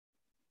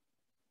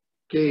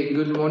Okay,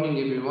 good morning,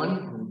 everyone.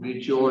 I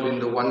greet you all in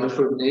the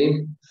wonderful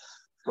name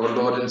of our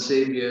Lord and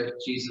Savior,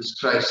 Jesus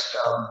Christ.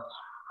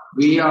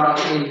 We are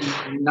in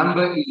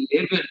number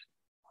 11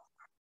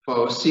 for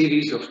our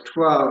series of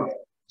 12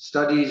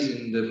 studies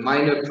in the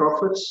minor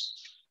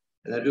prophets.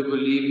 And I do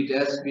believe it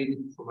has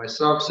been, for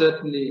myself,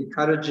 certainly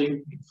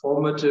encouraging,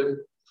 informative,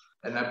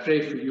 and I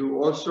pray for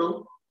you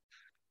also.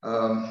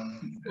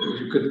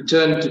 You could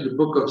turn to the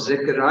book of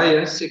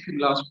Zechariah, second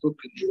last book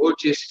in the Old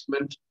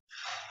Testament.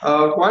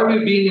 While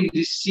we've been in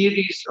this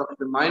series of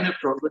the minor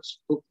prophets,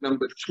 book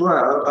number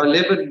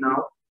 11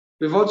 now,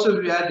 we've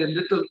also had a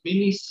little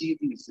mini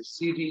series, a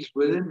series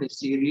within a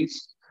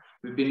series.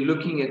 We've been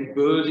looking at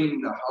building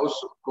the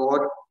house of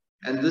God,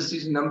 and this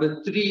is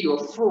number 3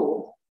 or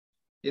 4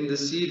 in the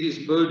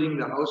series Building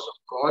the House of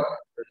God.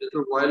 A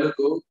little while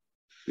ago,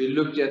 we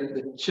looked at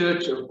the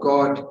Church of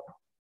God,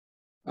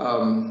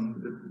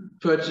 the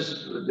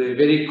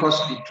very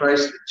costly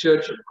price, the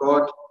Church of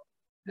God.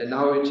 And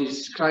now it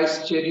is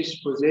Christ's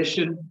cherished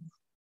possession.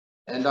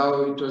 And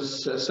now it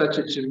was such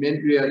a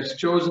tremendous, we are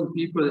chosen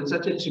people, and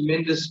such a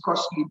tremendous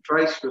costly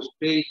price was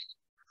paid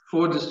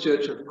for this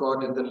Church of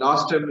God. And the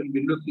last time when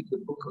we looked at the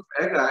book of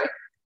Haggai,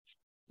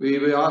 we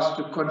were asked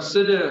to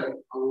consider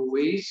our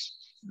ways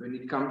when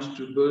it comes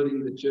to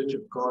building the Church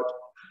of God.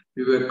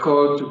 We were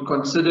called to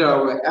consider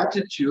our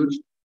attitude,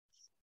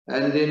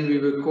 and then we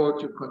were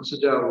called to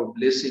consider our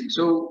blessing.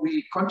 So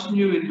we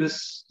continue in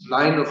this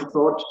line of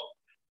thought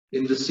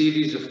in the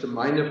series of the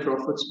minor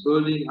prophets,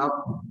 building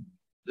up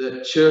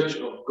the Church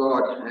of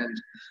God. And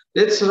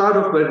let's start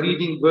off by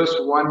reading verse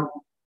 1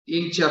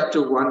 in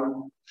chapter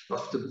 1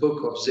 of the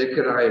book of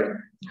Zechariah.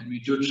 And we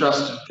do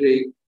trust and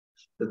pray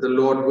that the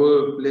Lord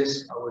will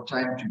bless our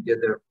time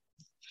together.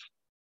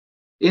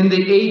 In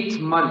the 8th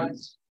month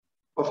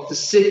of the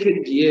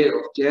 2nd year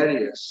of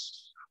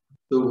Darius,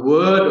 the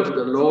word of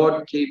the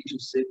Lord came to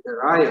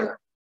Zechariah,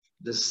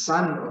 the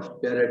son of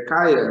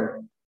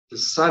Berechiah, the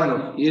son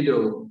of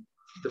Iddo,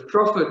 the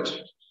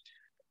prophet.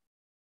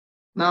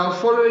 Now,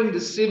 following the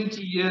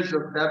 70 years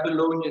of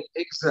Babylonian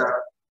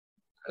exile,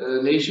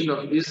 the nation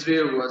of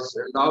Israel was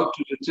allowed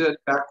to return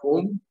back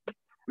home.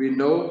 We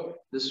know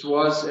this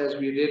was, as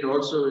we read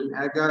also in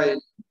Haggai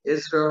and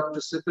Ezra,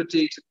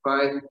 precipitated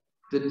by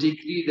the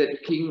decree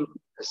that King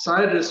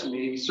Cyrus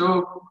made.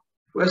 So,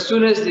 as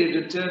soon as they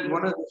returned,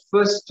 one of the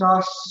first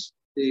tasks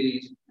they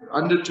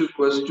undertook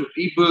was to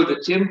rebuild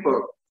the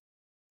temple.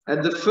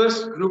 And the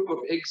first group of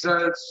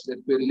exiles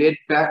that were led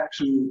back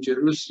to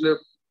Jerusalem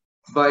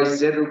by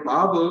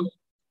Zerubbabel,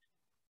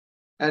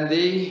 and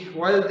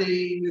while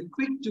they were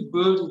quick to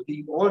build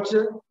the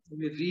altar,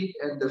 we read,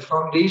 and the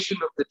foundation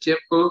of the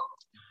temple,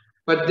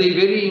 but they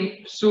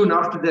very soon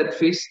after that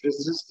faced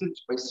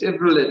resistance by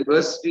several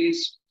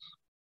adversaries,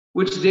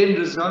 which then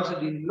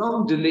resulted in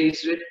long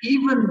delays, that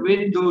even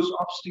when those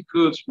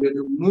obstacles were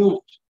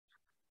removed,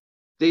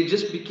 they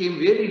just became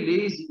very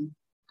lazy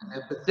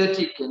and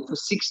apathetic, and for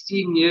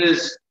 16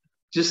 years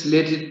just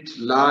let it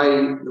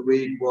lie the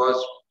way it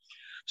was.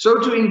 So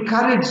to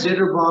encourage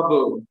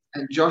Zerubbabel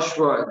and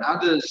Joshua and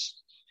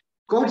others,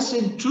 God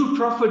sent 2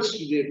 prophets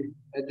to them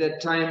at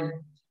that time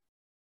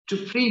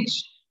to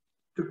preach,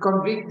 to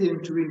convict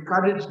them, to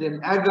encourage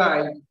them,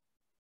 Haggai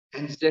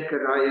and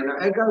Zechariah. Now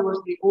Haggai was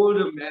the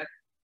older man,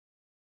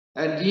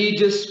 and he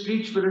just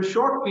preached for a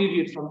short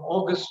period from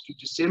August to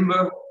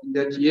December in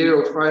that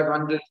year of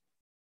 500.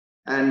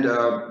 And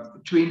 20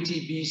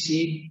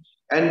 BC.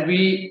 And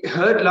we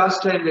heard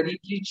last time that he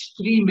preached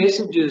 3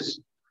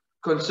 messages: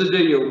 consider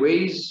your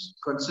ways,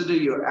 consider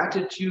your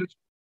attitude,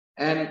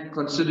 and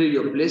consider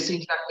your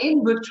blessings. Now,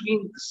 in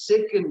between the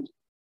second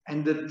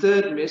and the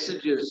third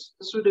messages,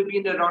 this would have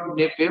been around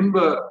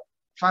November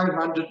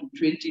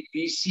 520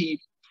 BC,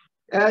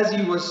 as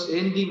he was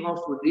ending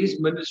off with his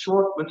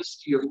short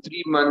ministry of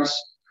 3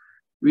 months,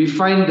 we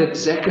find that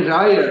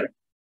Zechariah,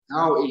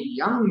 now a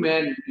young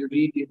man, you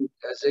read in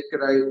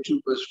Zechariah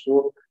 2 verse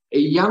 4, a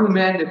young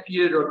man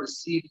appeared on the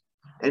scene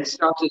and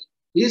started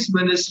his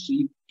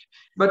ministry.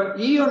 But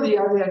he, on the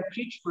other hand,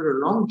 preached for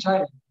a long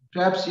time,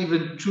 perhaps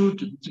even 2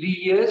 to 3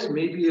 years,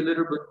 maybe a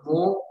little bit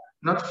more,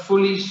 not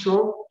fully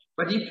so,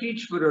 but he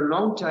preached for a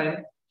long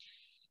time.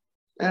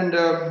 And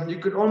you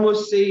could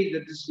almost say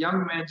that this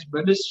young man's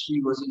ministry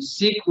was a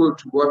sequel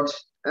to what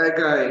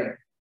Haggai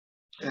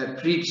had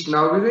preached.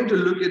 Now, we're going to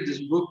look at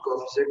this book of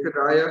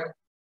Zechariah.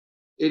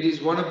 It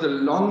is one of the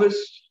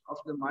longest of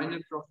the minor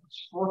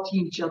prophets,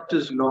 14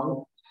 chapters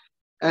long,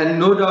 and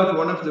no doubt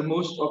one of the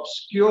most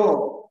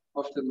obscure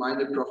of the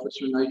minor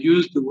prophets. When I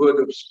use the word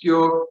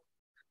obscure,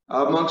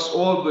 amongst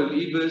all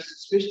believers,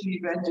 especially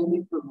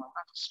evangelical,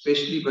 not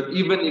especially, but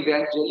even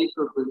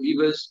evangelical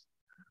believers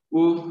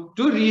who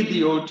do read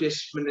the Old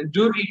Testament and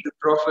do read the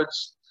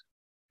prophets,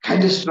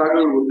 kind of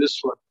struggle with this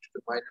one,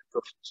 the minor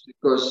prophets,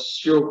 because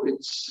sure,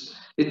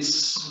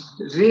 it's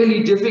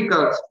really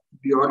difficult, to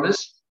be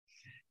honest.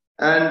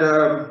 And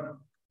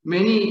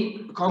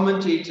many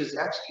commentators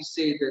actually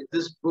say that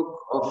this book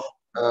of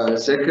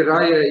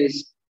Zechariah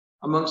is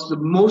amongst the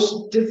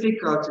most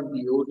difficult in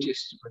the Old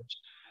Testament.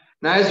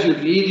 Now, as you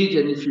read it,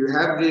 and if you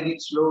have read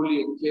it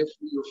slowly and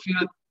carefully, you'll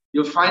feel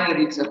you'll find that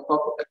it's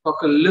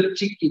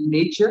apocalyptic in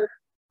nature.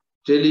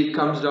 Really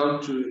comes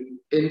down to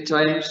end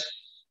times.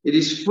 It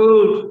is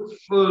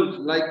filled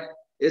like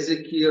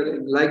Ezekiel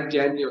and like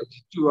Daniel,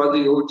 two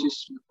other Old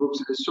Testament books.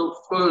 It is so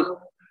filled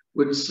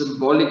with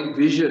symbolic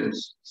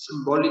visions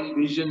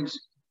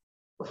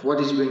of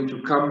what is going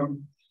to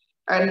come.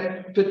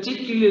 And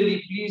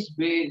particularly, please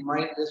bear in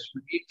mind as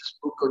you read this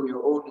book on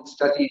your own and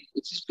study it,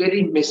 it is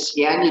very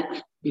messianic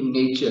in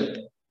nature.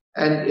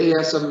 And there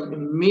are some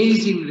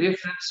amazing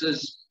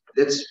references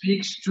that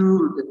speaks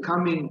to the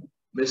coming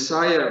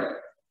Messiah.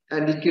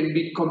 And it can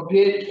be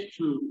compared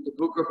to the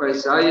book of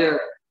Isaiah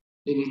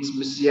in its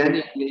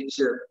messianic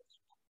nature.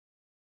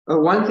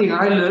 One thing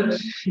I learned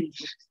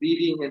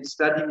reading and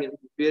studying and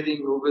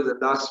preparing over the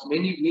last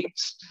many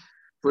weeks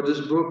for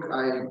this book,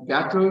 I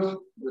battled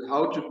with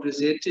how to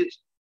present it.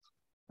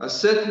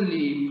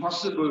 Certainly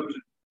impossible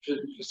to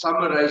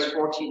summarize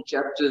 14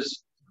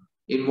 chapters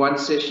in one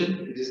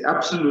session. It is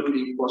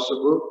absolutely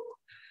impossible.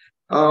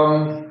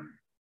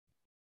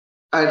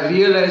 I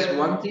realized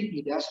one thing,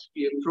 it has to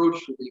be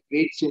approached with a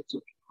great sense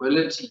of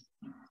humility.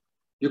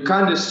 You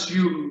can't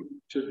assume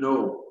to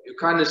know. You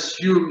can't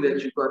assume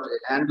that you've got a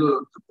handle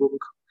on the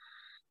book.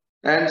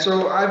 And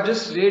so I'm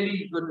just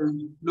really going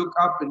to look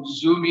up and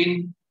zoom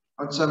in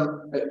on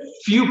a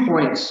few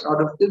points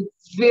out of the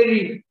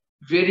very,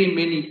 very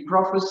many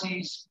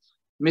prophecies,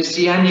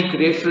 messianic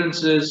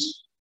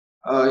references,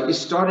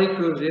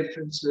 historical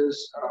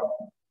references,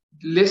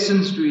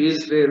 lessons to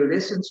Israel,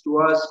 lessons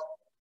to us.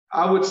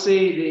 I would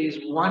say there is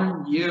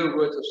 1 year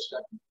worth of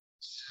study.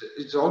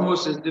 It's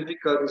almost as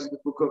difficult as the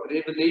book of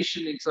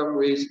Revelation in some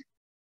ways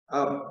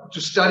to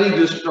study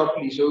this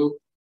properly. So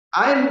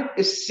I'm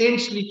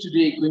essentially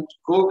today going to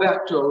go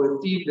back to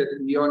our theme that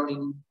we are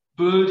in,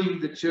 building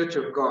the church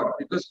of God,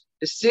 because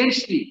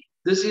essentially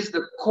this is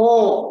the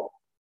core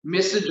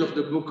message of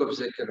the book of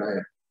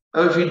Zechariah.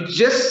 If you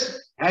just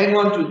hang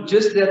on to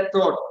just that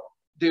thought,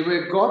 they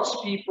were God's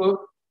people.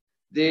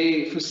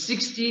 They, for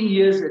 16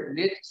 years, had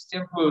let this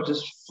temple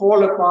just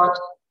fall apart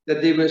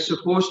that they were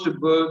supposed to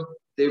build.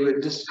 They were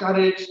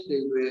discouraged.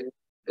 They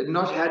had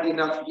not had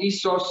enough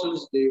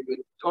resources. They were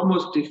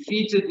almost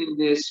defeated in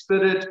their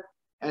spirit.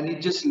 And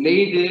it just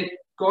lay there.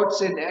 God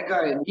sent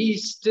Haggai, and he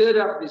stirred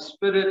up their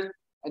spirit,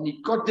 and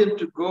he got them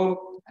to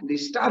go, and they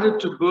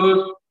started to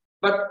build.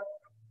 But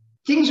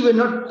things were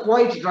not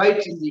quite right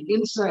in the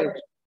inside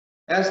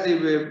as they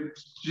were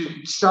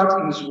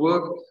starting this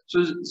work.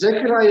 So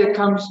Zechariah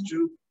comes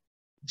to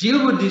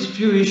deal with these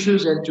few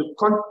issues and to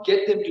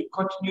get them to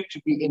continue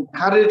to be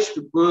encouraged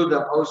to build the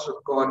house of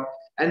God.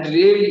 And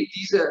really,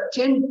 these are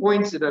 10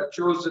 points that I've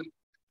chosen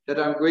that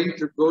I'm going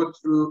to go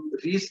through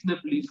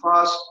reasonably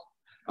fast,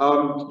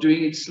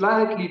 doing it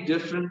slightly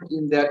different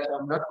in that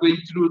I'm not going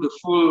through the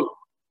full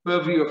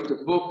purview of the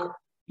book.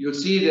 You'll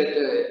see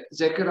that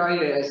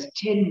Zechariah has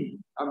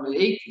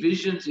 8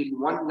 visions in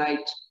one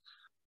night.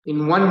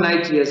 In one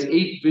night, he has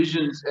 8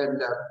 visions,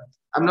 and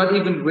I'm not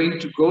even going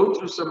to go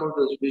through some of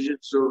those visions.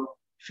 So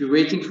if you're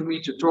waiting for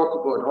me to talk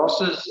about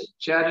horses and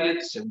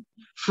chariots and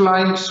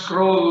flying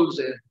scrolls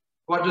and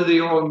what do they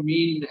all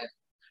mean, and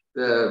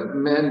the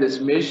man that's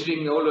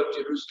measuring all of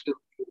Jerusalem,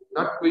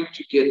 you're not going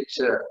to get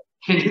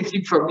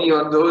anything from me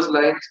on those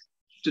lines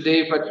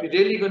today, but we're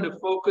really going to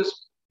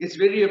focus. It's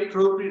very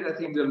appropriate. I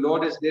think the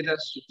Lord has led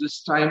us to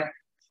this time.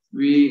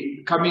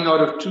 We coming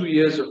out of 2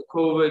 years of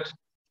COVID.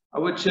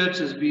 Our church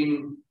has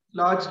been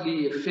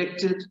largely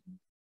affected,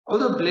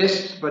 although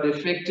blessed, but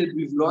affected.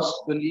 We've lost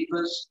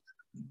believers.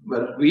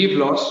 Well, we've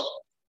lost.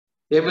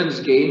 Heaven's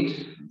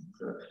gained.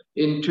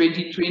 In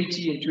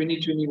 2020 and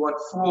 2021,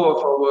 4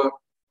 of our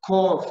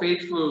core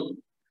faithful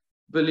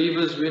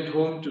believers went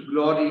home to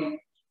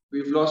glory.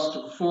 We've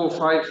lost 4 or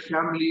 5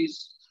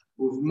 families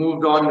who've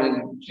moved on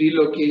and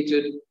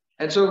relocated.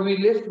 And so we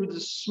left with a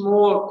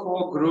small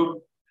core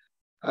group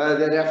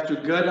that have to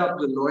gird up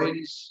the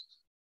loins,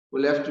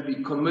 will have to be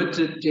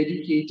committed,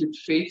 dedicated,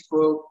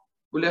 faithful,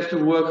 will have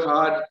to work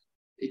hard.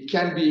 It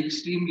can be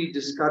extremely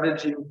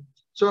discouraging.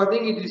 So I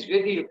think it is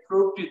very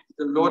appropriate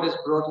that the Lord has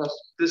brought us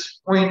to this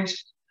point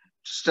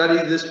to study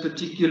this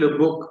particular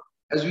book.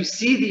 As we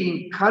see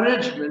the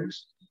encouragement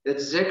that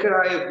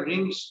Zechariah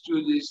brings to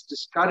these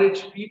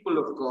discouraged people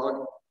of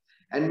God,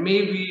 and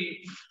may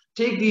we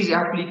take these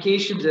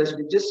applications as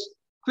we just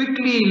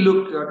quickly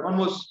look at,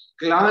 almost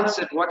glance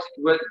at what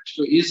it went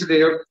to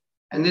Israel,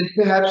 and then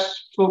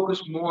perhaps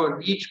focus more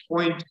on each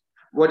point,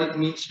 what it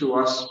means to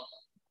us.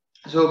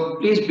 So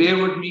please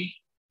bear with me.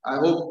 I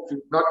hope to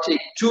not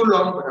take too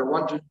long, but I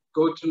want to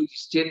go through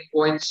these 10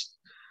 points.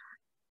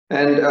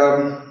 And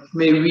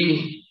may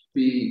we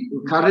be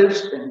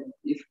encouraged, and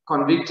if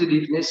convicted,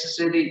 if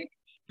necessary,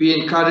 be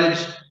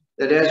encouraged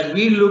that as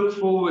we look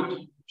forward to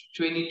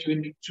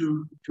 2022,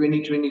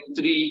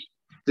 2023,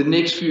 the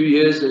next few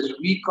years, as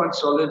we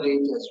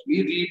consolidate, as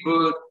we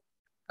rebuild,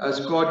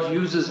 as God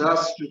uses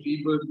us to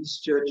rebuild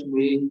this church,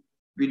 may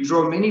we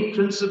draw many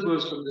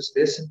principles from this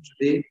lesson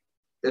today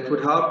that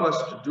would help us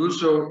to do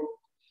so.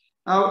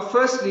 Now,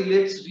 firstly,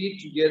 let's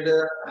read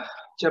together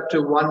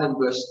chapter 1 and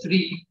verse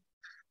 3.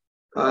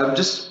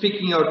 Just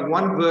picking out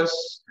one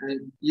verse,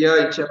 and here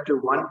in chapter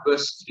 1,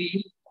 verse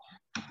 3.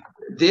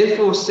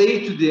 Therefore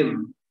say to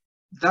them,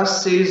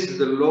 thus says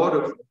the Lord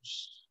of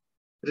hosts,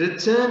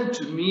 return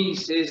to me,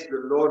 says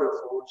the Lord of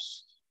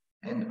hosts,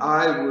 and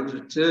I will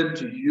return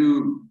to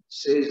you,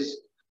 says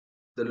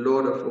the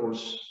Lord of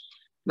hosts.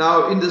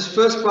 Now, in this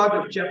first part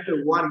of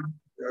chapter 1,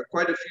 there are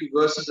quite a few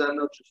verses. I'm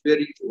not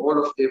referring to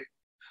all of them.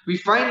 We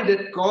find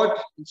that God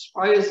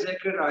inspires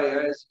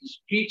Zechariah as he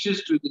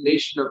preaches to the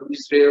nation of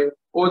Israel,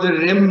 or the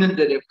remnant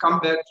that have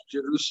come back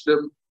to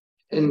Jerusalem,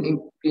 and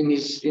in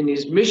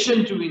his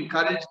mission to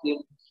encourage them.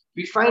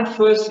 We find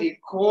first a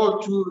call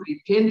to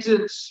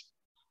repentance.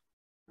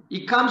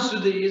 He comes to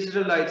the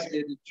Israelites,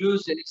 the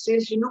Jews, and he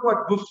says, you know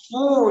what,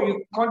 before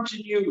you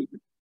continue,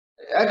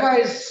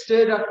 Haggai has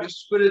stirred up your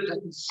spirit. I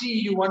can see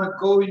you want to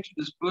go into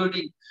this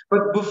building.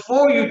 But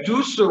before you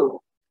do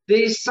so,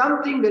 there is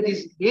something that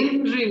is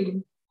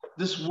hindering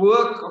this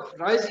work of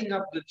rising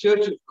up the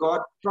church of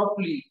God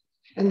properly.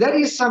 And that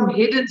is some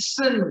hidden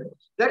sin.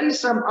 That is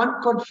some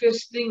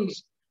unconfessed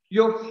things.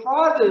 Your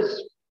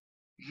fathers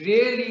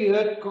really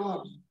hurt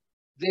God.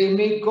 They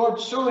made God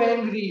so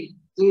angry.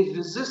 They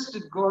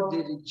resisted God. They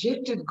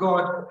rejected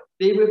God.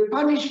 They were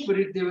punished for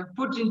it. They were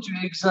put into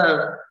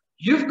exile.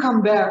 You've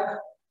come back.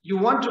 You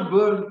want to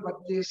build, but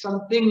there's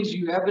some things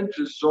you haven't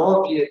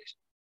resolved yet.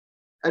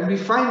 And we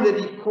find that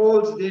he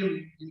calls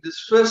them in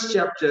this first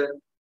chapter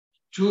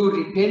to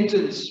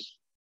repentance.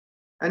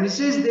 And he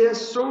says they are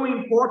so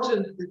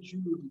important that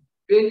you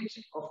repent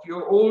of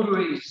your old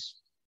ways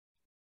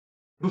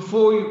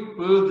before you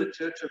build the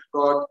church of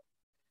God.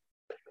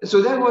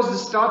 So that was the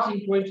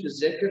starting point for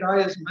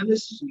Zechariah's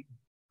ministry.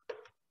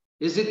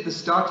 Is it the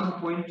starting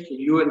point for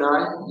you and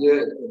I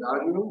here at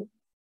Benario?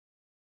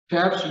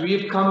 Perhaps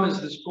we've come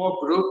as this core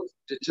group,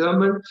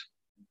 determined,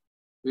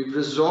 we've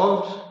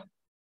resolved,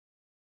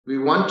 we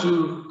want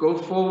to go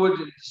forward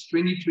in this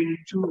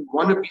 2022, we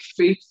want to be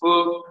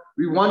faithful,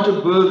 we want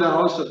to build the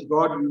house of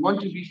God, we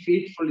want to be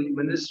faithful in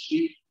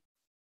ministry.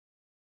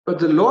 But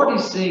the Lord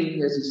is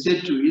saying, as he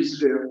said to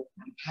Israel,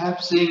 and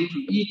perhaps saying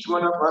to each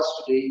one of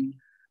us today,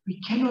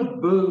 we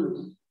cannot build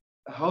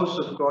the house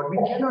of God. We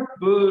cannot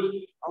build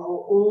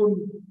our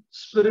own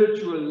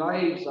spiritual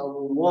lives,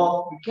 our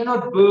walk. We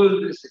cannot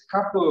build as a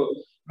couple,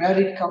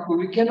 married couple.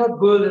 We cannot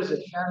build as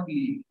a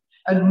family.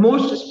 And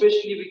most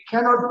especially, we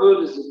cannot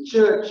build as a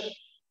church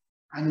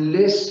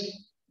unless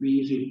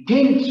we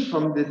repent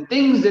from the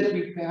things that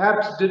we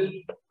perhaps did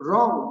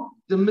wrong,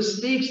 the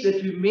mistakes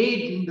that we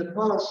made in the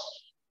past.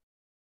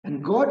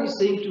 And God is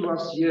saying to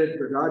us here at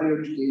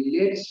Benario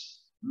today,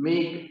 let's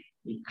make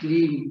a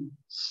clean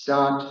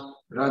start,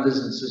 brothers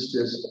and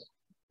sisters.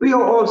 We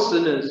are all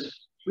sinners.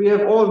 We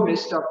have all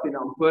messed up in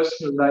our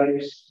personal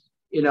lives,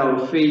 in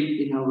our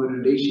faith, in our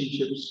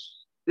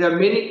relationships. There are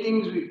many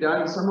things we've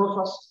done. Some of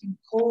us have been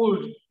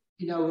cold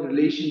in our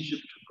relationship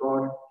to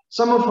God.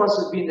 Some of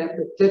us have been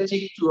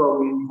apathetic to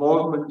our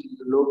involvement in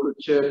the local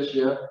church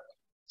here.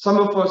 Some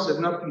of us have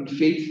not been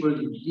faithful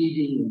in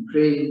reading and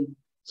praying.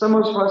 Some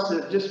of us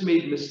have just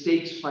made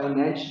mistakes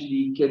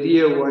financially,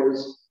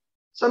 career-wise.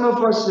 Some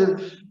of us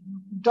have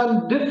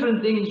done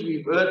different things.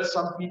 We've hurt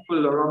some people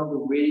along the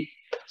way.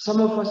 Some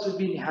of us have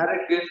been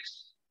arrogant,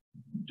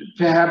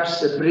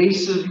 perhaps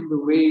abrasive in the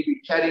way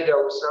we carried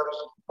ourselves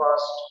in the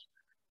past.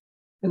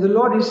 And the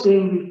Lord is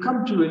saying, we've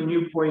come to a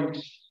new point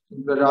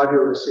in the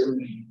Radio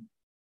Assembly.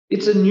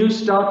 It's a new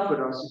start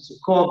for us. It's a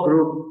core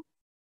group.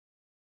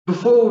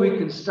 Before we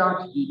can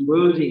start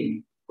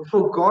rebuilding,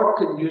 before God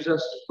can use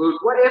us to build,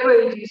 whatever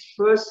it is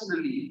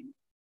personally,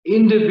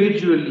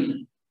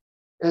 individually,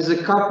 as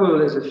a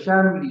couple, as a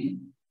family,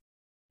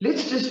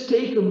 let's just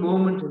take a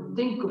moment and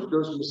think of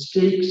those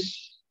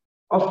mistakes,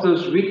 of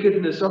those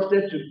wickedness, of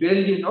that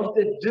rebellion, of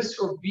that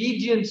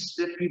disobedience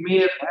that we may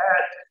have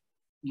had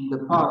in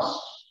the past,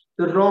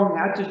 the wrong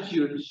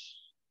attitudes,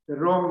 the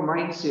wrong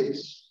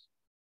mindsets.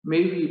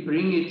 May we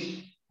bring it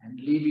and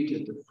leave it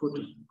at the foot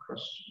of the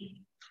cross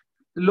today.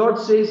 The Lord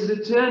says,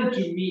 return to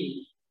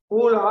me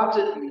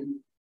wholeheartedly,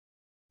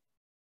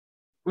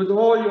 with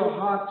all your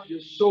heart, your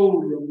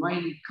soul, your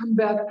mind. Come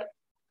back,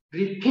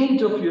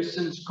 repent of your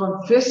sins,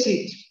 confess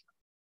it.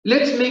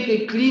 Let's make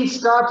a clean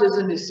start as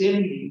an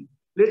assembly.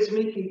 Let's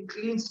make a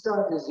clean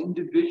start as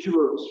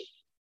individuals.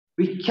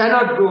 We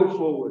cannot go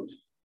forward.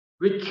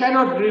 We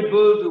cannot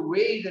rebuild the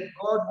way that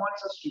God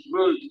wants us to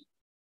build,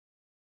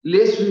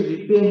 lest we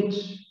repent,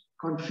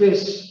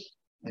 confess,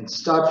 and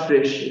start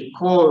fresh. A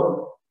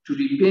call to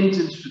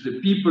repentance to the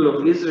people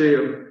of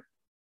Israel,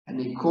 and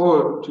a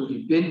call to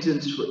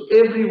repentance for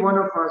every one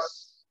of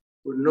us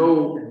who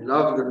know and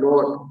love the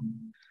Lord.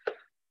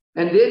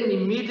 And then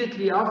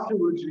immediately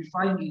afterwards, we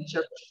find in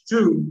chapter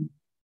 2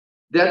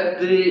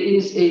 that there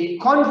is a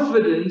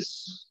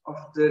confidence of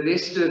the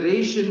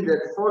restoration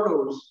that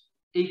follows,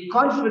 a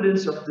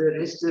confidence of the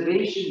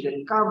restoration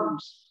that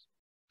comes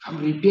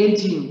from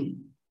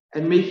repenting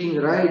and making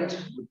right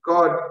with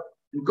God.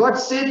 And God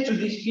said to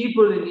these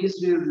people in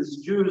Israel, these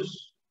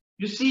Jews,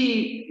 you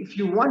see, if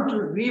you want to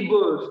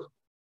rebuild,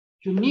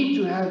 you need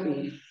to have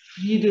a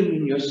freedom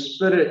in your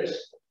spirit.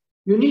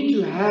 You need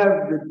to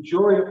have the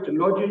joy of the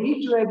Lord. You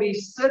need to have a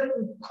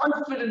certain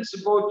confidence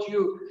about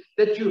you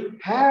that you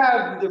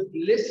have the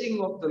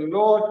blessing of the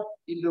Lord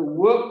in the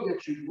work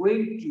that you're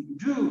going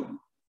to do.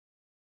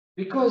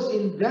 Because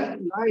in that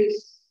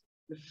lies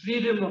the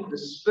freedom of the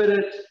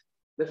Spirit,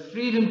 the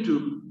freedom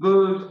to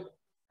build.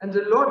 And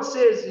the Lord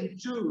says in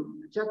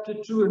chapter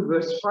 2 and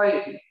verse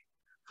 5,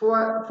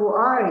 For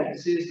I,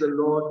 says the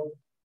Lord,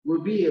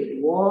 will be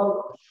a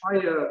wall of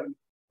fire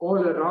all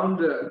around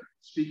her,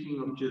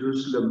 speaking of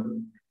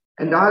Jerusalem,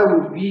 and I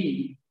will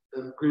be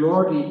the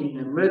glory in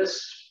the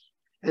midst.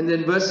 And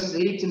then verses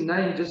 8 and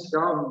 9 just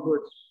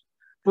downwards.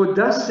 For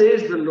thus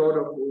says the Lord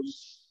of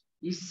hosts,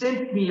 He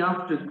sent me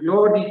after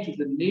glory to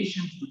the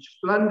nations which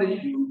plunder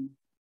you.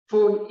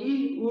 For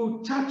he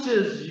who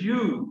touches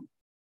you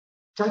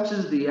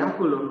touches the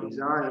apple of his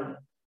eye.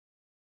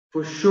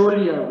 For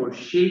surely I will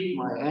shake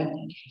my hand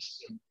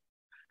against him.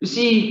 You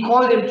see, he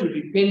called them to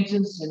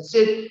repentance and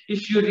said,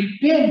 if you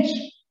repent,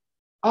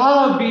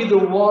 I'll be the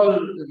wall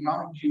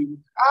around you.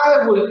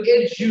 I will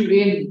edge you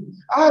in.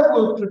 I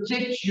will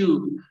protect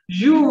you.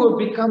 You will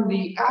become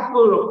the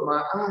apple of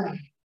my eye.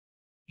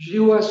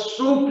 You are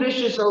so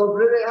precious. Our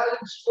brother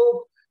Alan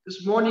spoke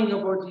this morning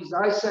about his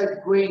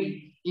eyesight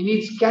going. He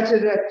needs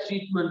cataract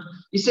treatment.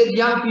 He said,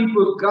 young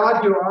people,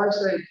 guard your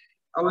eyesight.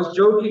 I was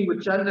joking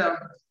with Chanda,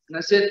 and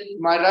I said,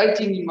 my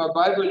writing in my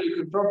Bible, you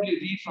can probably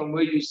read from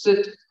where you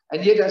sit,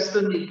 and yet I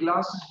still need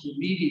glasses to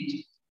read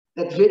it.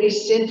 That very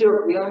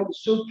center of the eye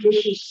is so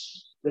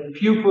precious. The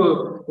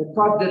pupil, the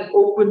part that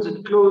opens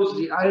and closes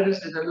the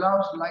iris and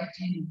allows light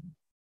in.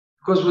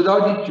 Because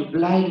without it, you're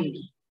blind.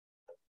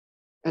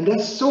 And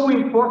that's so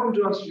important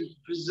to us. We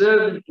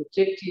preserve and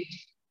protect it.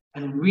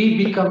 And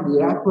we become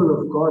the apple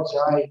of God's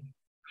eye.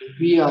 When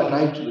we are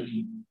right with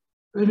Him.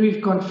 When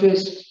we've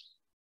confessed.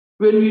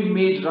 When we've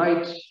made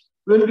right.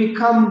 When we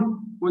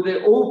come with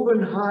an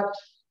open heart.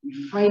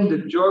 We find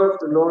the joy of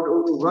the Lord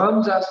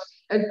overwhelms us.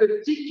 And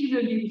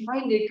particularly, we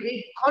find a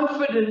great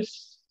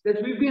confidence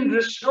that we've been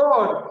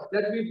restored.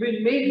 That we've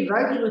been made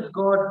right with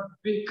God.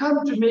 We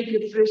come to make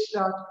a fresh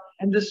start.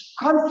 And this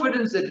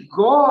confidence that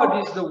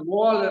God is the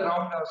wall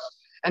around us.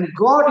 And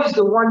God is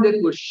the one that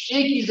will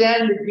shake His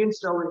hand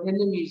against our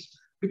enemies.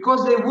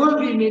 Because there will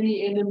be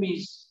many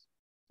enemies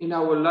in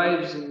our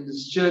lives in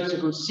this church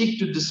that will seek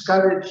to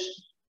discourage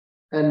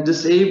and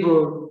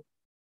disable.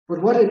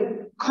 But what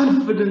a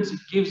confidence it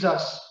gives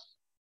us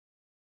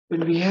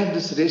when we have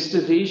this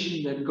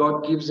restoration that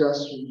God gives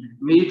us,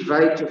 made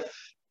right of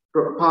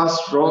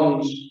past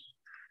wrongs.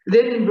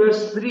 Then in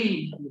verse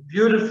 3, the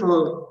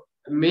beautiful,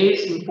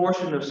 amazing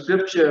portion of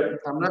scripture,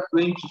 I'm not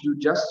going to do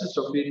justice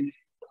of it.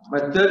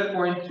 My third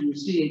point you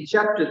see in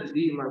chapter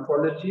 3, my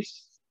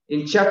apologies,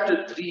 in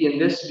chapter 3, and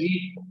let's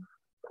read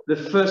the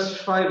first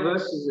 5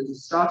 verses as a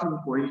starting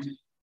point.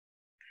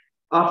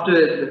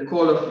 After the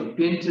call of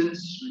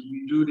repentance, when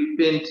we do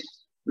repent,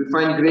 we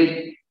find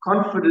great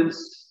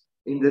confidence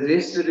in the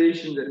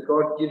restoration that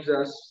God gives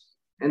us.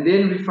 And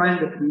then we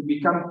find that we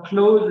become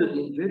clothed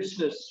in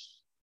richness.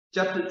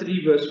 Chapter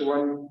 3, verse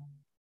 1.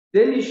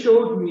 Then he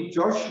showed me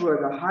Joshua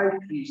the high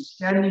priest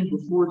standing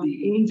before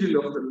the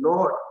angel of the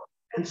Lord,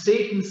 and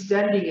Satan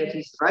standing at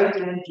his right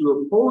hand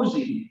to oppose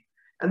him.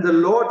 And the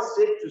Lord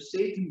said to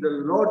Satan, the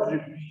Lord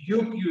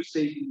rebuke you,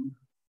 Satan.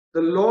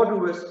 The Lord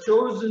who has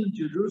chosen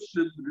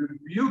Jerusalem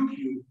rebuke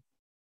you.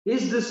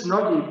 Is this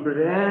not a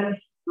brand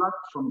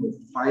plucked from the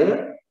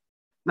fire?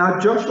 Now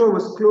Joshua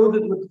was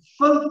clothed with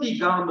filthy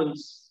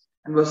garments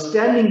and was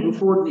standing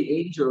before the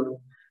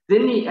angel.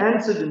 Then he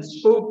answered and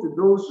spoke to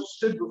those who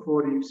stood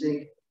before him,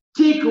 saying,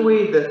 take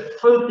away the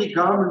filthy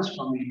garments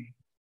from him.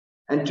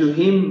 And to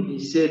him he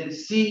said,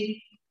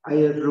 see, I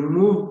have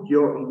removed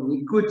your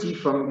iniquity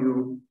from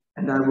you,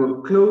 and I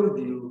will clothe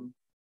you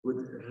with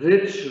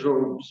rich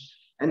robes.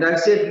 And I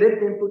said,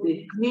 let them put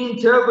a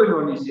clean turban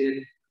on his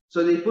head.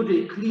 So they put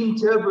a clean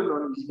turban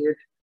on his head,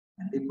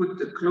 and they put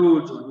the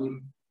clothes on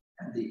him,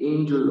 and the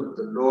angel of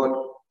the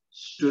Lord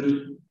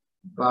stood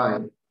by.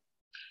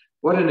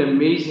 What an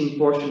amazing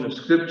portion of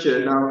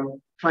scripture. Now,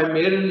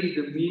 primarily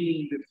the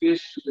meaning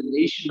refers to the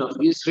nation of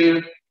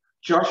Israel.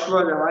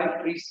 Joshua the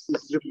high priest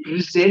is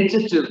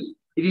representative.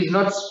 It is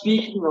not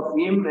speaking of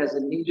him as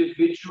an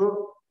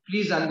individual.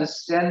 Please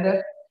understand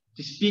that. It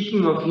is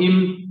speaking of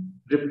him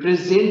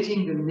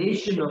representing the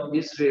nation of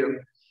Israel.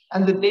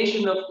 And the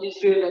nation of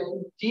Israel has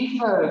been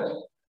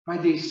defiled by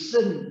their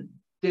sin,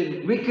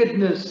 their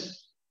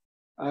wickedness,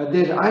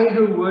 their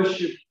idol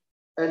worship.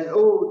 And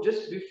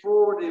just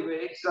before they were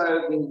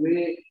exiled, they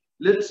were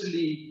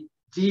literally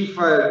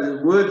defiled.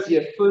 The words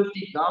here,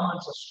 filthy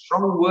garments, are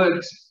strong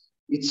words.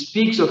 It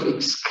speaks of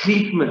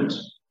excrement,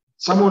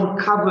 someone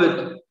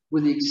covered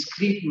with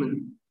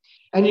excrement.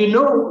 And you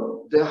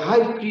know, the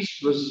high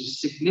priest was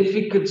a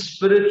significant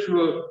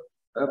spiritual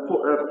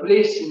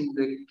place in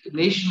the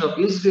nation of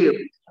Israel.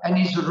 And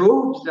his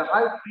robes, the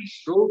high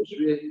priest's robes,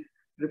 were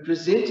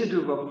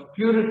representative of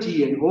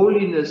purity and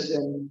holiness.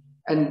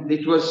 And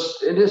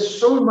there's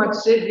so much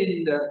said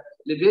in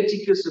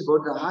Leviticus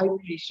about the high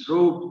priest's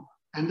robe.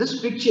 And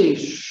this picture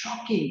is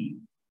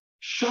shocking,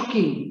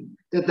 shocking.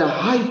 that the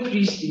high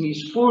priest in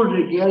his full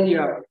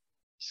regalia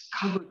is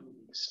covered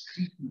with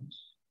excrement.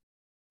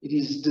 It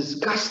is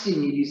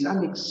disgusting. It is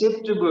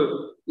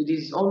unacceptable. It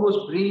is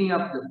almost bringing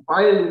up the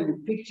bile in the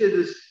picture.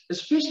 This,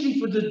 especially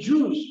for the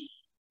Jews,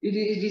 it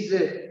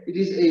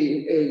is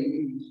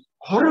a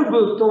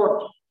horrible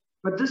thought.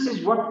 But this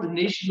is what the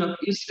nation of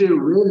Israel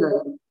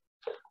realized.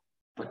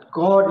 But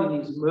God in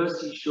his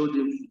mercy showed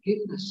them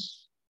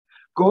forgiveness.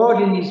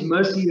 God in his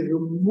mercy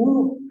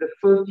removed the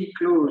filthy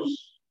clothes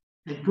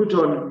and put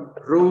on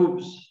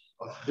robes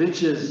of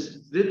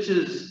riches,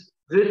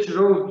 rich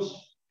robes.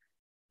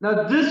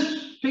 Now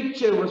this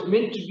picture was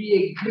meant to be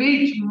a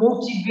great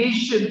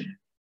motivation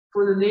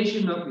for the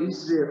nation of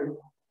Israel.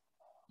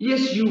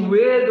 Yes, you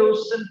were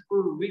those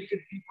sinful, wicked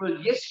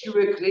people. Yes, you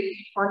were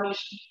greatly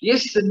punished.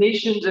 Yes, the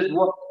nations at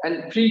war.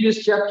 And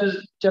previous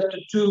chapters, chapter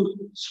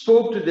 2,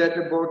 spoke to that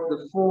about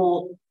the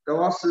 4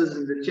 horses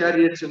and the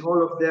chariots and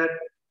all of that.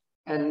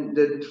 And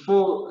the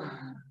 4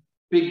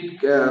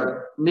 big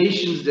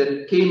nations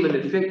that came and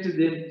affected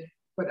them.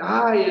 But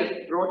I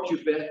have brought you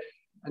back,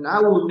 and I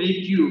will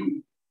make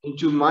you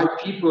into my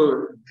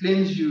people,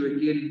 cleanse you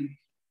again.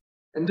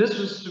 And this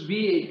was to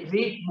be a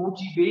great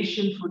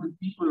motivation for the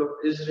people of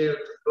Israel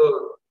to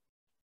go.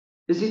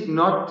 Is it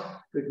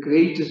not the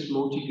greatest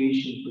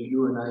motivation for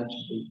you and I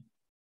today?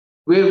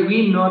 Were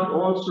we not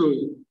also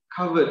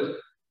covered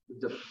with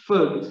the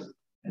filth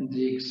and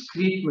the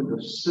excrement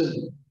of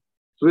sin?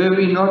 Were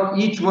we not,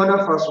 each one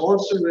of us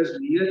also as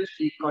we yet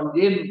be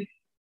condemned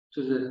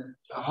to the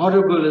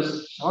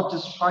horriblest,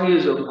 hottest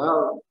fires of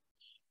hell?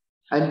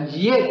 And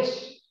yet,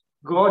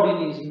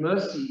 God in his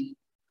mercy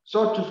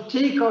sought to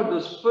take out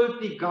those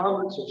filthy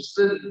garments of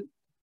sin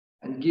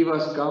and give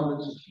us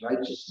garments of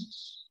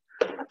righteousness.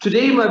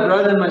 Today, my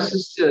brother and my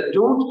sister,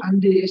 don't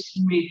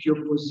underestimate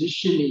your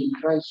position in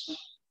Christ.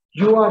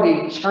 You are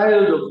a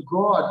child of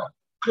God,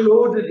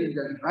 clothed in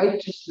the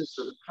righteousness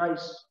of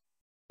Christ.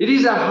 It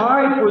is a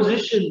high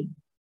position.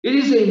 It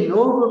is a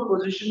noble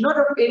position, not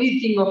of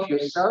anything of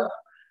yourself,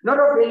 not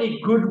of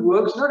any good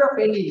works, not of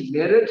any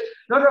merit,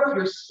 not of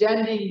your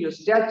standing, your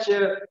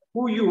stature,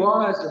 who you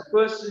are as a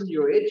person,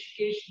 your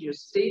education, your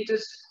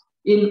status.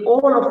 In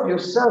all of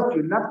yourself,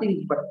 you're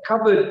nothing but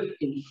covered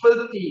in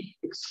filthy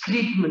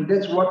excrement.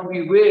 That's what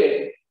we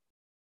wear.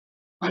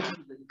 But for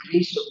the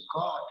grace of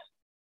God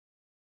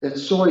that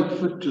saw it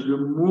fit to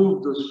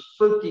remove those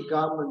filthy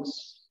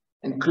garments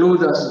and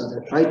clothe us in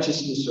the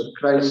righteousness of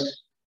Christ.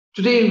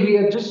 Today, we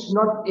are just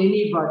not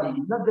anybody,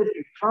 not that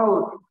we're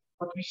proud,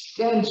 but we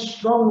stand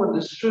strong on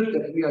the truth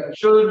that we are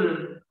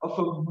children of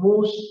a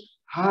most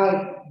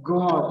high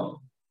God,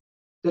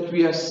 that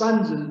we are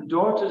sons and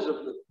daughters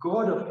of the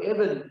God of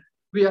heaven.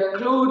 We are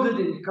clothed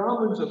in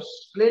garments of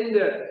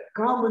splendor,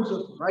 garments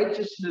of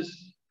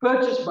righteousness,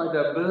 purchased by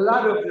the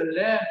blood of the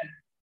Lamb.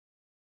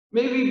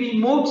 May we be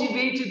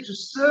motivated to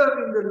serve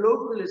in the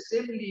local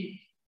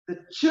assembly, the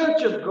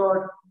church of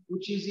God,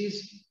 which is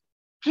his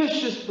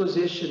precious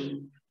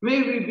possession.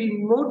 May we be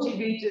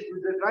motivated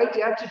with the right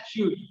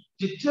attitude,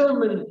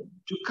 determined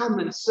to come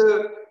and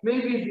serve. May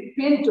we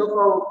repent of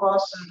our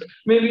past.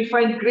 May we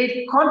find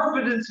great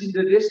confidence in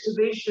the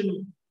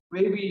restoration.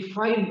 May we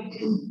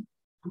find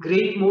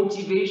great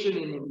motivation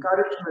and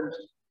encouragement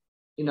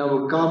in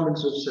our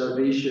garments of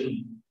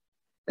salvation.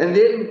 And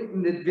then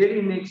in the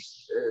very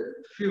next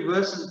few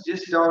verses,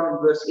 just down in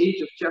verse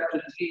 8 of chapter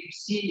 3, we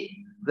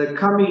see the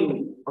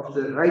coming of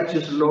the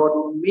righteous Lord,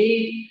 who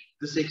made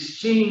this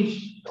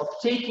exchange of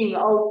taking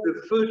out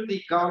the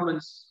filthy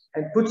garments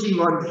and putting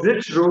on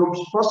rich robes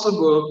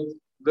possible.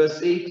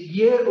 Verse 8,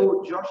 hear,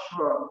 O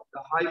Joshua,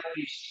 the high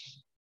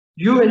priest,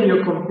 you and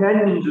your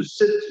companions who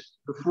sit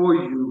before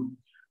you,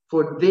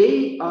 for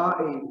they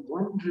are a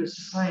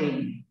wondrous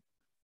sign.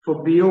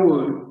 For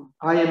behold,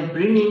 I am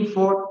bringing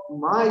forth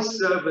my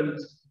servant,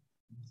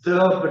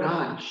 the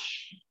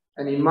branch.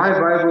 And in my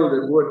Bible,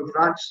 the word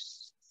branch,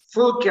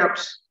 full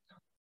caps.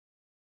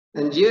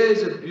 And here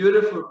is a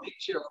beautiful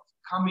picture of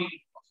the coming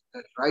of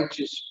the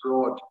righteous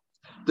Lord.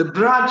 The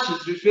branch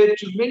is referred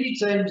to many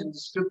times in the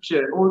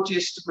scripture, Old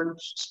Testament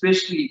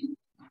especially.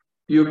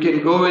 You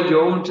can go at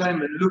your own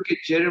time and look at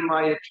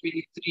Jeremiah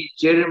 23,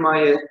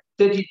 Jeremiah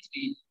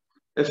 33,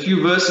 a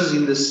few verses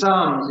in the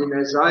Psalms, in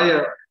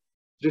Isaiah,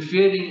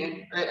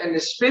 referring, and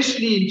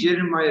especially in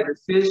Jeremiah,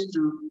 refers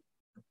to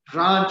the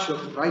branch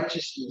of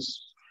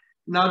righteousness.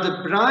 Now,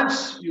 the branch,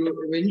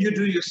 when you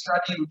do your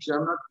study, which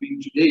I'm not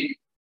doing today,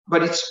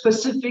 but it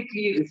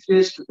specifically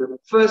refers to the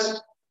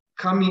first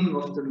coming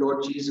of the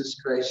Lord Jesus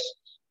Christ,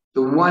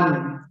 the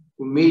one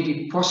who made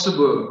it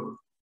possible,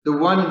 the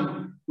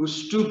one who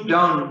stooped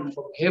down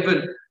from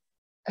heaven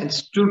and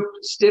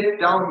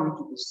stepped down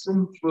into the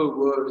sinful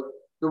world,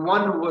 the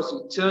one who was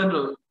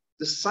eternal,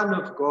 the Son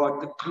of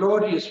God, the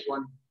glorious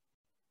one,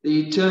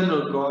 the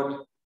eternal God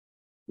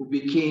who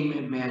became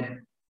a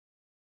man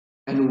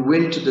and who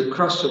went to the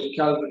cross of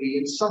Calvary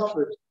and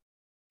suffered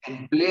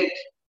and bled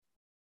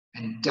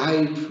and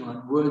died for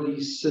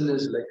unworthy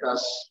sinners like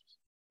us,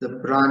 the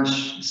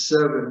branch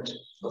servant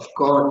of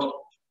God,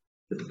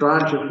 the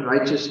branch of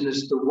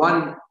righteousness, the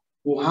one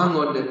who hung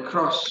on the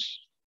cross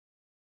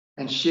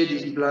and shed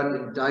his blood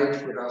and died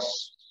for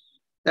us.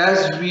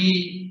 As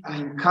we are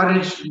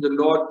encouraged in the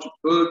Lord to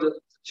build the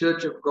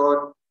church of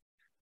God,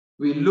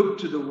 we look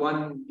to the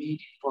one who made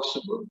it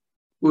possible,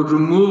 who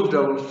removed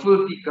our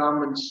filthy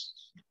garments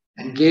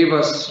and gave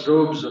us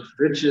robes of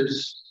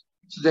riches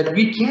so that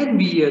we can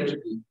be here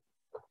today.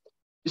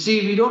 You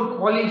see, we don't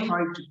qualify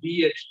to be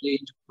here today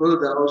to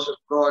build the house of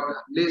God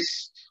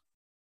unless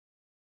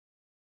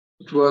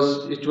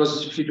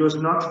if it was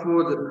not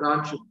for the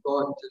branch of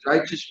God, the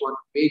righteous one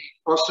made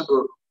it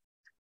possible.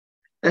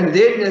 And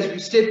then as we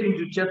step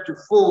into chapter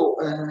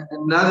 4,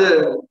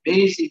 another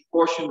amazing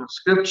portion of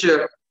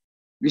scripture,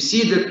 we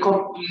see the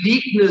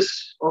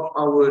completeness of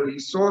our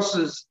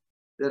resources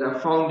that are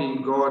found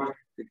in God,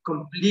 the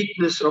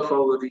completeness of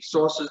our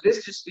resources.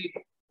 Let's just read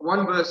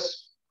one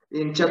verse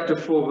in chapter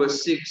 4,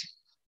 verse 6.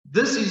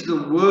 This is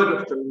the word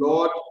of the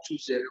Lord to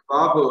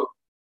Zerubbabel,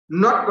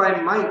 not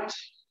by might,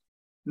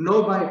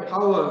 nor by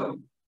power,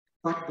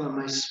 but by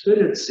my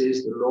spirit,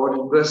 says the Lord.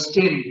 In verse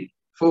 10,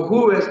 for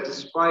who has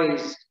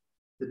despised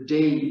the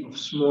day of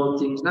small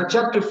things? Now,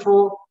 chapter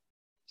 4,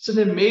 it's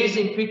an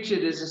amazing picture.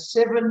 There's a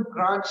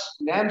 7-branch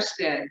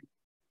lampstand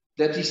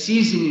that he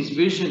sees in his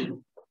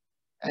vision.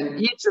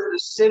 And each of the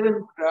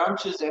 7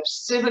 branches have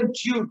 7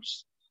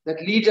 tubes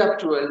that lead up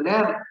to a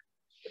lamp.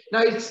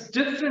 Now, it's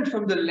different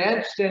from the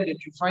lampstand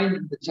that you find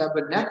in the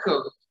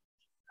tabernacle.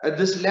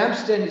 This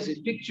lampstand is a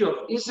picture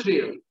of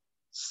Israel.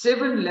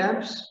 7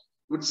 lamps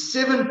with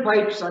 7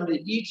 pipes under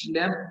each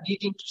lamp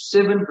leading to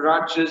 7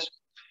 branches,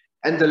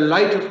 and the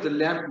light of the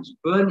lamp is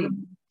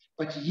burning.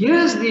 But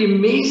here's the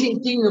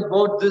amazing thing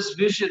about this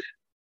vision.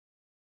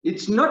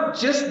 It's not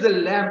just the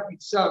lamp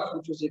itself,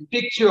 which was a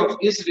picture of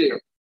Israel,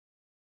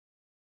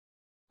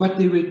 but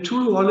there were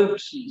 2 olive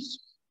trees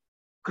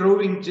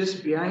growing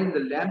just behind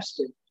the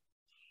lampstand.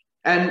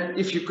 And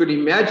if you could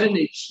imagine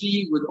a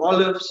tree with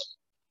olives,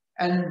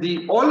 and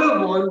the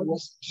olive oil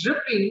was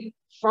dripping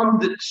from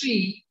the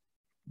tree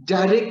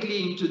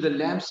directly into the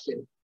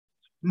lampstand.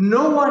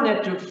 No one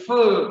had to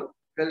fill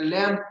the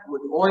lamp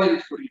with oil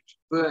for it to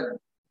burn.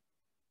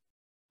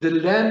 The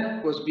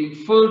lamp was being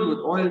filled with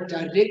oil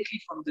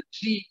directly from the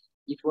tree.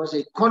 It was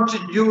a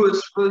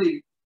continuous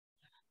filling.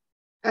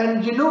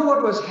 And you know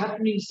what was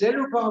happening?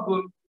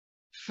 Zerubbabel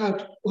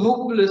felt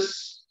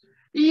hopeless.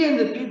 He and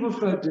the people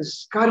felt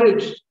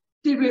discouraged.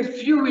 They were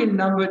few in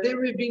number. They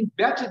were being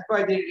battered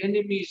by their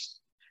enemies.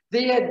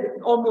 They had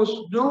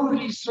almost no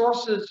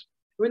resources.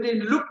 When they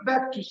look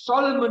back to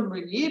Solomon,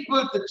 when he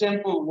built the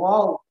temple,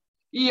 wow,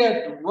 he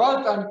had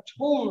wealth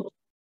untold,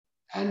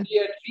 and he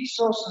had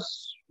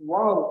resources,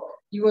 wow.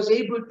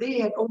 They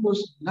had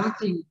almost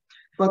nothing.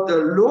 But the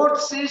Lord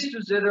says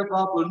to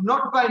Zerubbabel,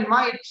 not by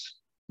might,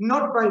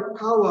 not by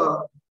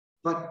power,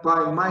 but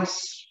by my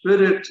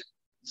spirit,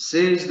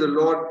 says the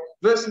Lord.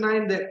 Verse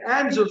 9, the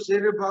hands of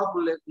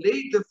Zerubbabel have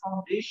laid the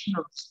foundation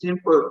of this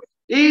temple.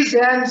 His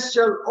hands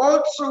shall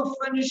also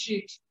finish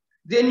it.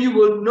 Then you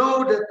will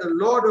know that the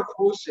Lord of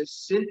hosts has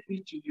sent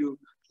me to you.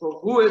 For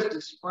who has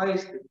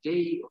despised the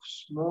day of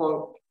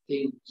small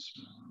things?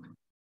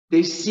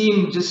 They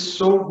seem just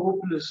so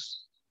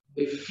hopeless.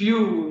 A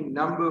few in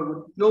number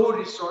with no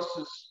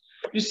resources.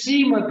 You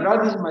see, my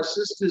brothers, my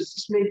sisters,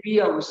 this may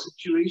be our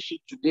situation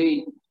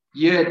today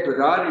here at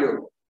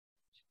Berario.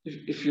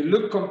 If you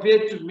look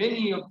compared to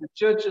many of the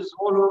churches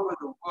all over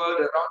the world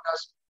around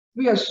us,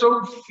 we are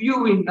so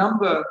few in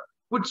number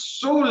with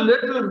so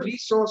little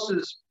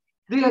resources.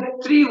 There are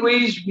 3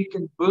 ways we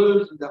can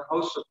build the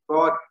house of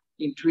God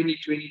in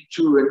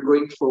 2022 and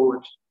going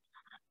forward.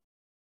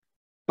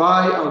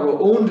 By our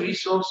own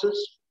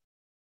resources,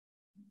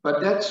 but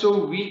that's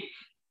so weak,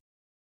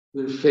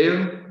 will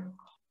fail.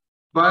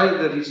 By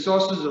the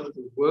resources of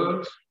the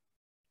world,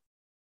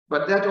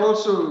 but that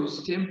also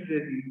is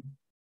temporary,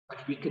 but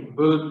we can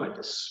build by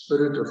the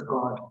Spirit of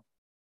God.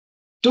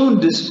 Don't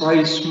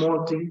despise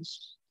small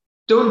things.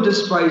 Don't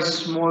despise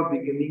small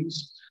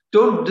beginnings.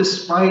 Don't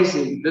despise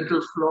a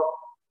little flock,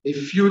 a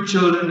few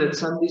children at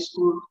Sunday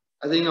school.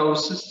 I think our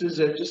sisters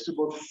have just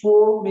about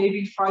 4,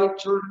 maybe 5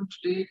 children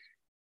today.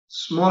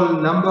 Small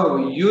number,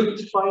 our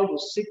youth, 5 or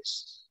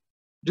 6.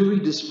 Do we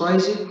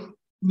despise it?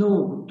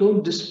 No,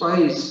 don't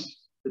despise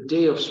the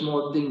day of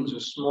small things or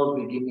small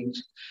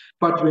beginnings.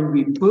 But when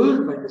we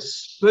build by the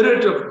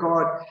Spirit of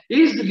God,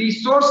 His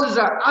resources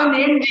are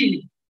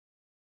unending.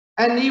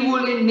 And He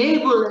will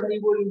enable and He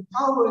will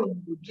empower and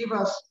He will give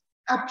us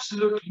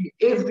absolutely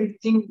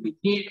everything we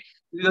need.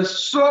 The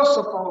source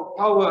of our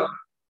power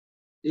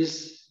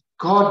is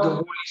God, the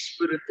Holy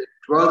Spirit that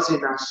dwells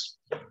in us,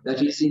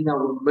 that is in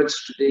our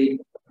midst today.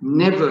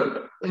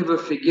 Never, ever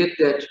forget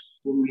that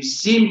when we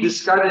seem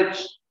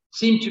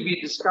to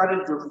be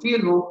discouraged or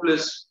feel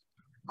hopeless,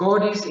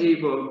 God is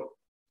able.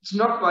 It's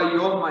not by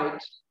your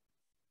might.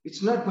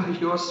 It's not by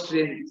your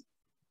strength.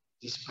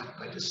 It's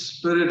by the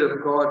Spirit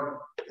of God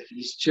that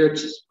His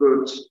church is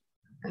built.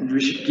 And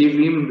we should give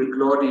Him the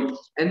glory.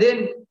 And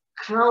then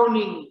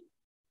crowning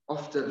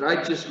of the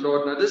righteous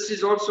Lord. Now this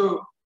is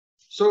also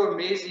so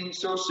amazing,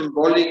 so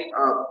symbolic.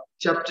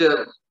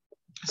 Chapter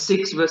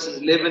 6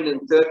 verses 11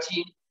 and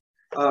 13.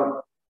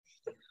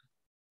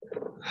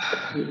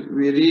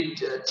 We read,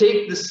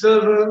 take the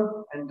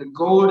silver and the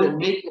gold and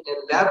make an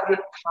elaborate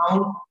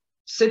crown,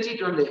 set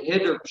it on the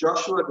head of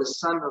Joshua, the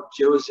son of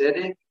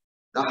Jehozadak,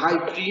 the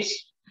high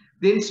priest.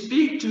 Then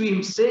speak to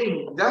him,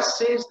 saying, thus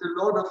says the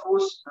Lord of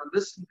hosts. Now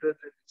listen, brethren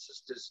and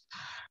sisters.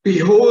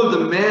 Behold,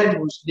 the man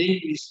whose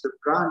name is the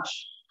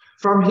branch.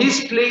 From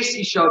his place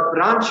he shall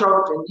branch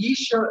out,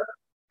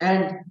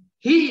 and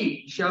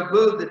he shall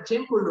build the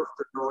temple of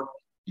the Lord.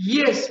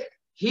 Yes,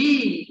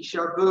 he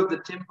shall build the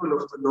temple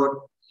of the Lord.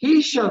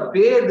 He shall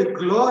bear the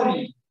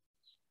glory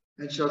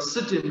and shall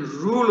sit and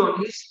rule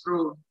on his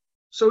throne.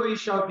 So he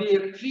shall be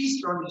a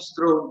priest on his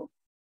throne,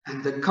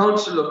 and the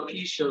counsel of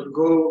peace shall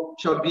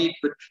be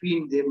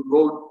between them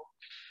both.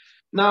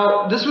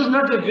 Now, this was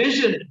not a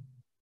vision.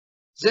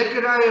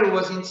 Zechariah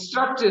was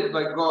instructed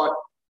by God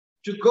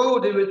to go.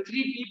 There were 3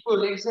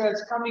 people,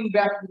 exiles, coming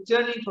back,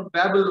 returning from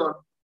Babylon.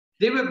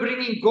 They were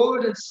bringing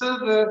gold and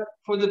silver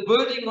for the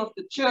building of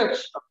the church,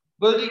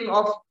 building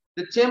of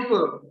the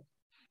temple.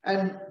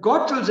 And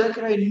God told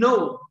Zechariah,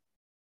 no,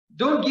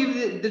 don't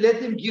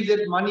let them give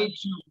that money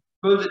to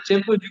build the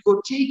temple. You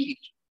go take it.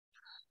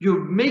 You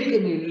make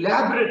an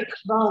elaborate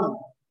crown,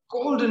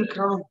 golden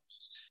crown.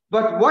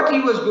 But what he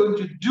was going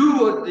to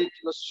do with it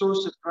was so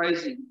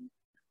surprising.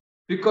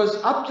 Because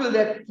up to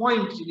that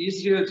point in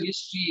Israel's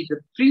history,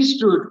 the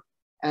priesthood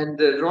and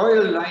the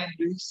royal line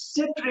were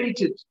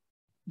separated.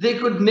 They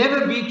could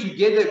never be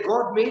together.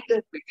 God made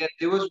that again.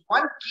 There was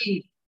one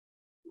king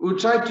who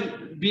tried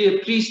to be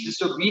a priest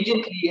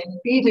disobediently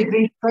and paid a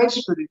great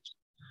price for it.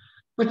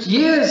 But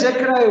here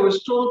Zechariah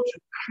was told to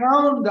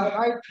crown the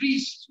high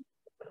priest.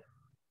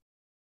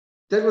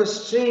 That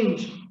was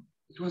strange.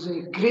 It was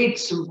a great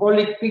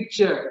symbolic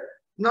picture,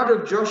 not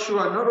of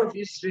Joshua, not of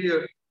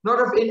Israel, not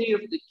of any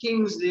of the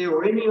kings there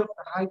or any of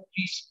the high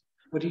priests,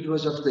 but it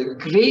was of the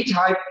great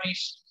high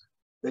priest,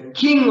 the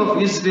king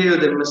of Israel,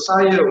 the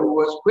Messiah, who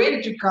was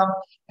going to come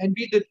and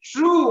be the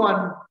true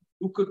one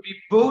who could be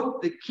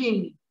both the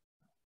king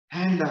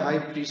and the high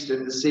priest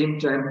at the same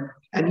time.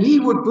 And he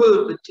would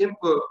build the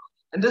temple.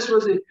 And this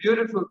was a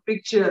beautiful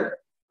picture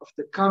of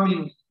the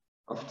coming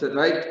of the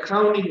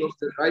crowning of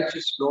the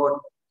righteous Lord.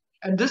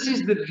 And this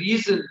is the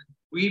reason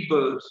we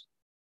build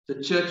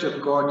the church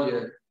of God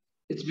here.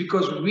 It's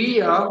because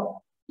we are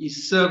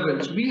his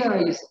servants. We are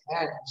his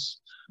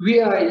hands. We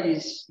are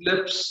his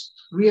lips.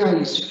 We are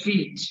his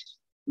feet.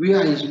 We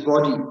are his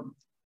body.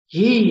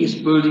 He is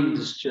building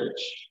this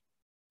church.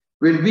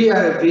 When we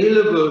are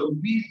available,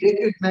 we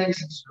recognize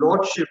his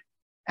lordship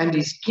and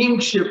his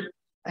kingship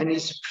and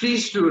his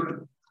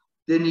priesthood,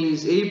 then he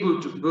is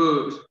able to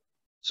build.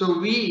 So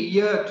we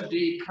here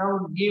today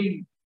crown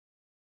him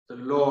the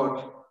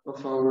Lord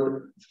of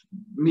our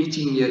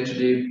meeting here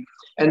today.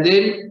 And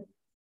then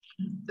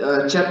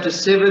chapter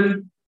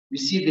 7, we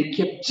see the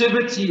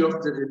captivity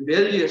of the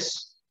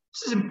rebellious.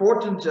 This is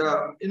important.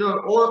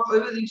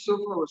 Everything so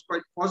far was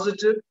quite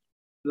positive,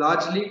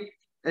 largely.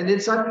 And then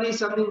suddenly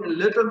something a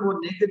little more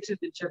negative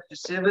in chapter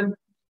 7,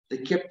 the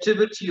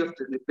captivity of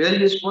the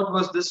rebellious. What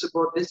was this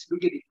about? Let's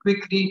look at it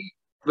quickly.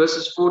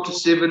 Verses 4 to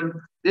 7.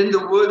 Then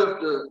the word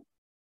of the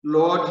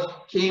Lord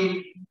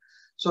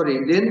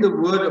then the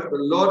word of the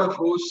Lord of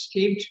hosts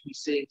came to me,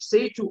 saying,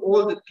 say to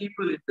all the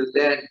people in the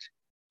land,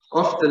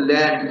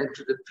 and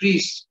to the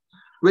priests,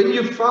 when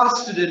you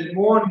fasted and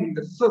mourned in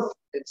the 5th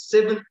and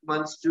 7th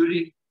months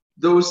during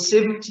those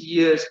 70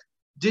 years,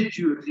 did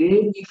you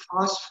really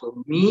fast for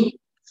me?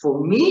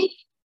 For me?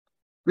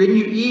 When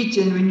you eat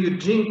and when you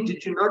drink,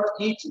 did you not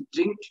eat and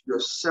drink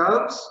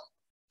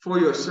for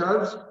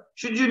yourselves?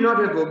 Should you not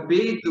have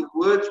obeyed the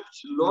words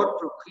which the Lord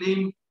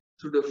proclaimed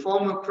through the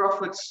former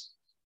prophets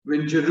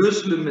when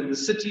Jerusalem and the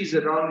cities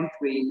around it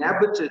were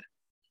inhabited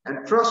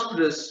and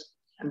prosperous,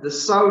 and the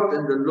south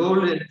and the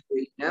lowland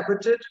were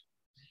inhabited?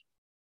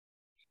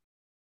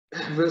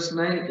 Verse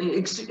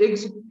 9,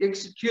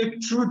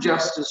 execute true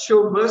justice,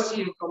 show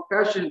mercy and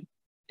compassion,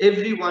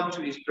 everyone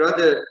to his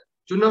brother.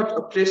 Do not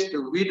oppress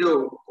the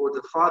widow or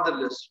the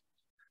fatherless.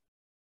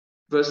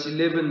 Verse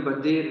 11,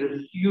 but they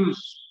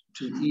refused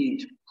to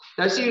eat.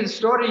 Now see, the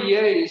story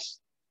here is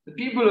the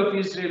people of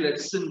Israel had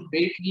sinned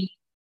greatly.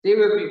 They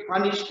were being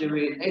punished. They were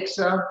in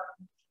exile.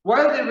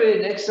 While they were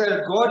in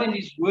exile, God in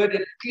his word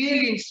had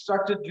clearly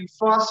instructed you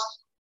fast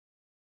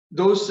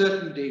those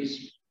certain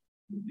days.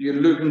 You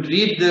look and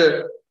read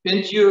the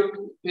Pentateuch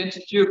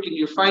and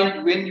you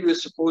find when you were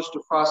supposed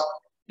to fast.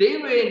 They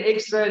were in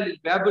exile in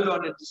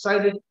Babylon and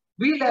decided,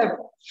 we'll have a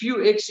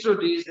few extra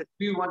days that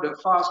we want to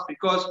fast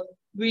because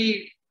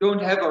we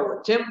don't have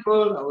our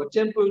temple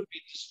will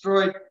be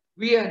destroyed.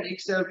 We are in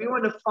exile. We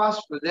want to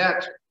fast for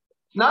that.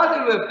 Now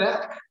they were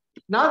back.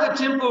 Now the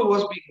temple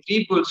was being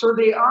rebuilt. So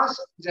they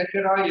asked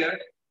Zechariah,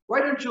 why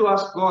don't you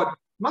ask God,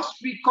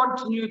 must we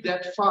continue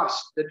that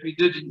fast that we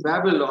did in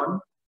Babylon?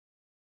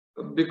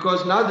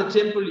 Because now the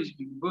temple is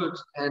being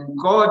built and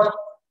God,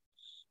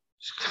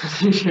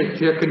 if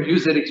I can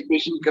use that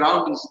expression,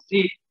 ground his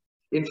teeth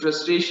in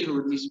frustration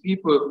with these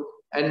people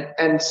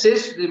and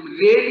says to them,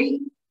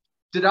 really?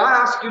 Did I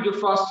ask you to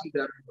fast in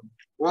Babylon?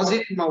 Was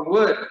it my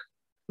word?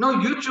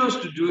 No, you chose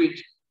to do it.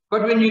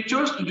 But when you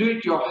chose to do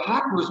it, your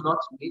heart was not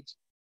in it.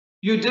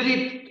 You did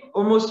it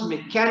almost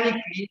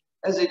mechanically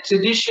as a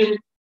tradition.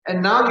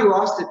 And now you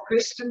ask the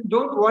question,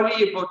 don't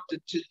worry about the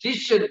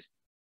tradition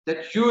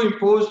that you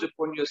imposed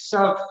upon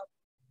yourself.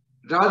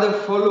 Rather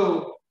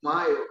follow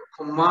my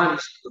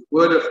commands, the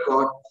word of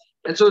God.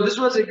 And so this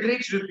was a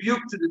great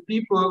rebuke to the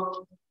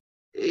people.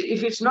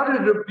 If it's not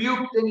a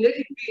rebuke, then let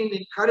it be an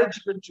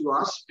encouragement to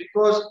us,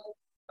 because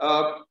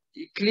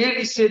he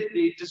clearly said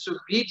the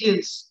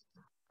disobedience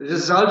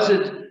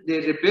resulted, the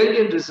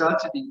rebellion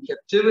resulted in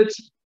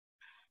captivity.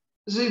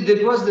 See,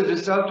 that was the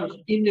result of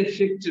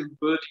ineffective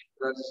building,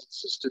 brothers and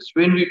sisters.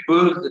 When we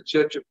build the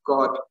church of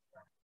God,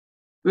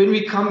 when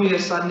we come here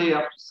Sunday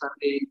after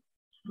Sunday,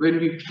 when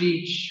we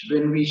preach,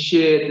 when we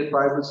share the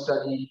Bible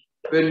study,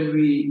 when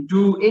we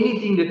do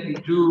anything that we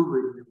do,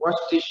 when we wash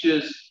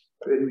dishes,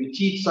 when we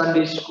teach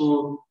Sunday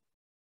school,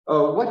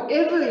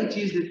 whatever it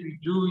is that we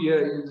do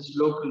here in this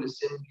local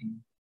assembly,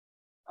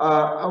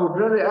 our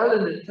brother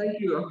Alan, and thank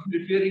you, I'm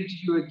referring to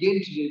you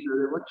again today,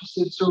 brother, what you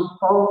said so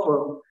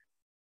powerful.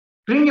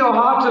 Bring your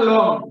heart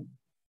along.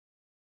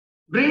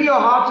 Bring your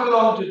heart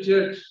along to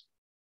church.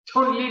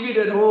 Don't leave it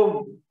at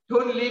home.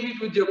 Don't leave it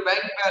with your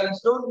bank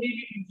balance. Don't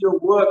leave it with your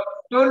work.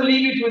 Don't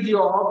leave it with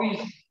your hobbies.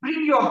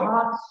 Bring your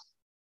heart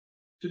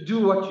to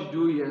do what you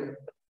do here.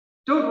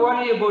 Don't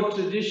worry about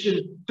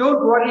tradition.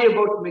 Don't worry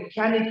about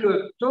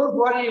mechanical. Don't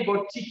worry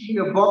about ticking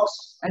a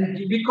box. And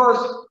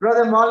because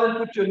Brother Marlon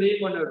put your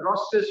name on a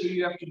roster, so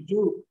you have to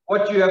do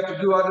what you have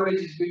to do.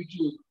 Otherwise, he's going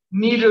to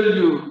needle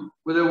you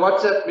with a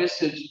WhatsApp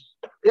message.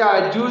 Yeah,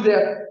 I do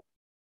that.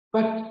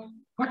 But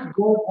what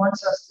God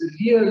wants us, the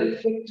real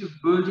effective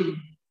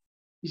building,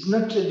 is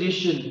not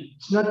tradition.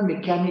 It's not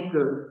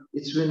mechanical.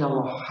 It's when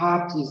our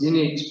heart is in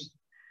it.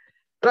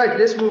 Right,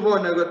 let's move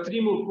on. I've got 3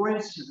 more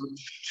points, a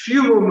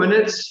few more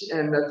minutes,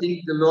 and I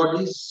think the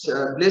Lord is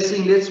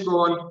blessing. Let's go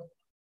on.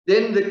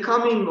 Then the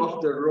coming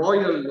of the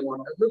royal Lord.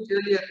 I looked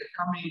earlier at the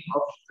coming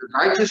of the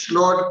righteous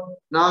Lord.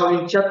 Now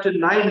in chapter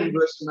 9, in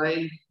verse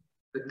 9,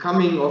 the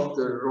coming of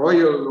the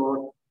royal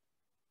Lord.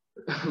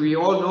 We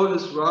all know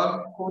this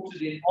well,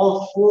 quoted in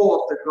all 4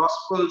 of the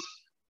Gospels,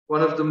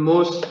 one of the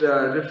most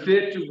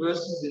referred to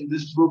verses in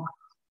this book,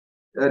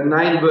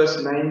 9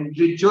 verse 9.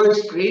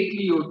 Rejoice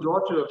greatly, O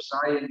daughter of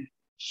Zion.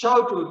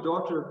 Shout, O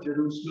daughter of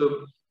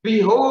Jerusalem.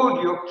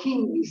 Behold, your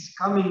king is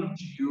coming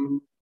to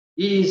you.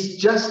 He is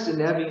just and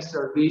having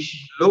salvation,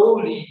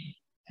 lowly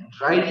and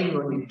riding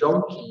on a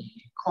donkey,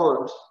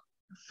 called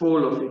the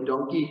foal of a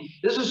donkey.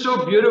 This is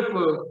so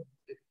beautiful,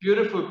 a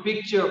beautiful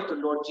picture of the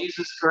Lord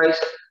Jesus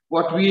Christ.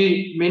 What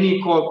we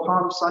many call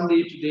Palm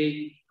Sunday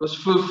today was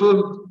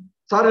fulfilled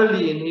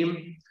thoroughly in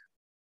him.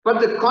 But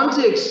the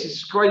context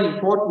is quite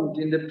important.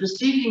 In the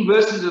preceding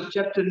verses of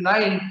chapter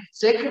 9,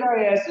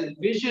 Zechariah has a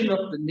vision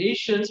of the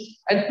nations,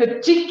 and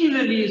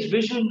particularly his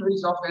vision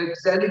is of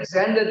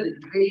Alexander the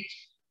Great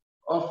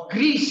of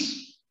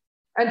Greece.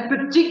 And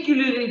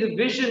particularly the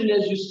vision,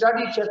 as you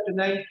study chapter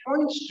 9,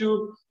 points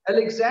to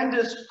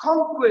Alexander's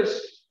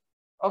conquest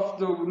of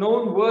the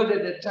known world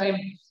at that time,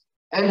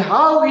 and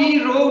how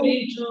he rode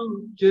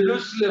into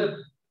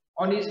Jerusalem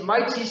on his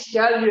mighty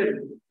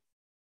stallion,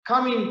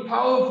 coming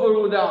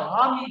powerful with an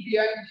army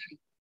behind him,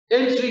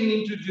 entering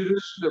into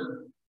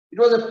Jerusalem. It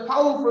was a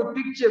powerful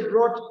picture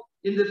brought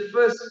in the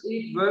first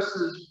 8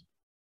 verses.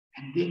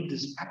 And then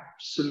this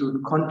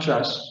absolute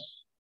contrast,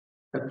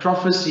 a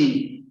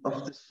prophecy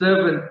of the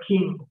servant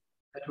king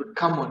that would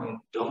come on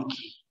a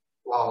donkey.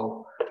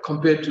 Wow,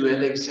 compared to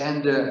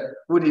Alexander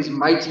with his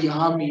mighty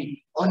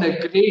army on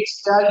a great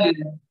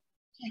stallion.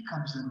 Here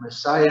comes the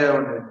Messiah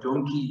on a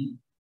donkey,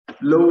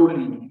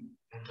 lowly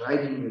and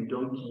riding a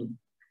donkey.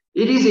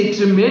 It is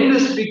a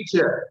tremendous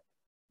picture.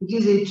 It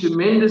is a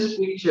tremendous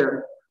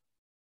picture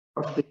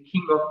of the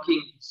King of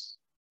Kings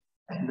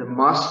and the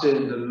Master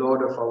and the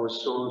Lord of our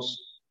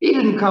souls. He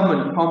didn't come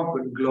in pomp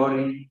and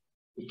glory.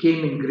 He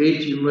came in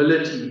great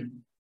humility.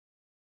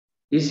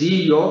 Is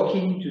he your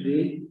king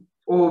today?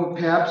 Or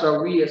perhaps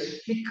are we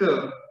as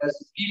fickle as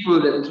the people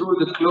that threw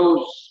the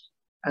clothes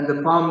and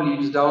the palm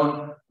leaves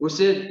down, who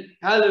said,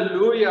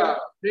 hallelujah,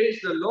 praise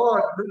the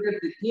Lord, look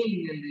at the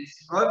king, and they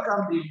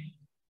welcomed him.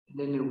 And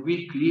then a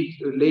week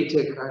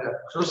later,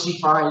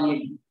 crucify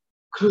him,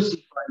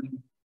 crucify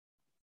him.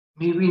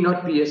 May we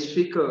not be as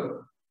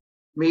fickle.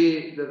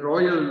 May the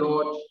royal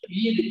Lord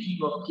be the King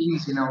of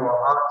Kings in our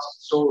hearts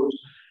and souls.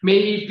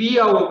 May he be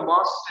our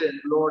Master and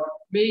Lord.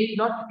 May it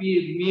not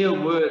be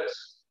mere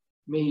words.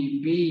 May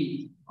he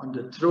be on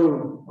the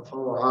throne of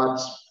our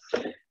hearts.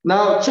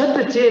 Now,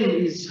 chapter 10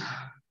 is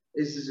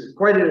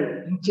quite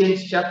an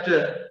intense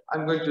chapter.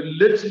 I'm going to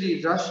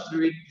literally rush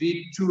through it,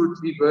 read 2 or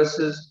 3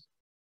 verses.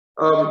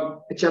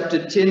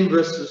 Chapter 10,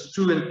 verses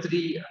 2 and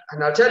 3.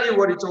 And I'll tell you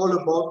what it's all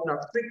about now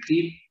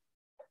quickly.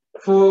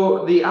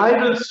 For the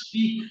idols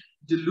speak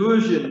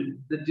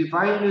delusion, the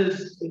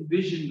diviners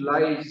envision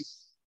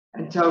lies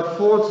and tell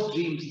false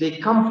dreams. They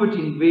comfort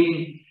in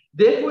vain.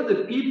 Therefore,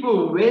 the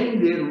people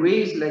wend their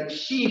ways like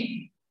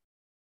sheep.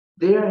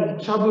 They are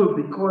in trouble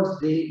because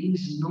there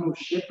is no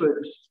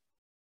shepherd.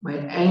 My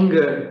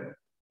anger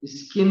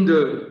is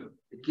kindled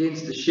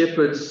against the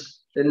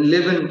shepherds. Then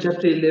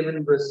chapter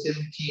 11, verse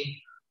 17.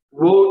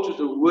 Woe to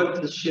the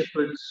worthless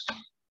shepherds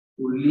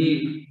who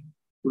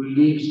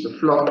leaves the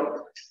flock.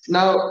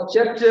 Now,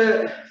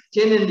 chapter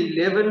 10 and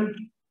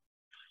 11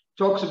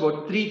 talks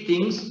about three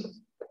things.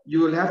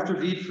 You will have to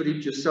read for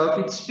it yourself.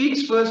 It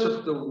speaks first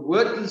of the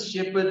worthless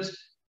shepherds,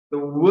 the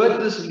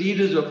worthless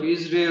leaders of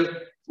Israel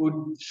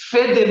who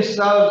fed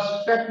themselves,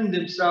 fattened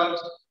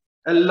themselves,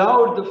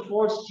 allowed the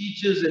false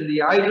teachers and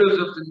the idols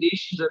of the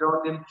nations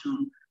around them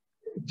to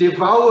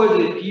devour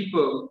their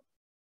people.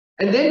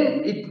 And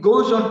then it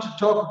goes on to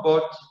talk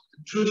about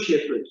the true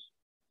shepherd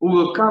who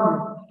will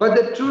come. But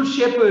the true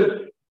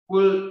shepherd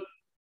will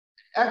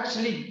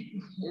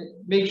actually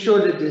make sure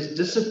that there's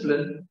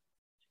discipline.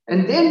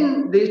 And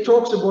then they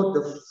talks about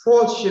the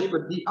false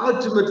shepherd, the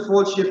ultimate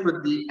false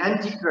shepherd, the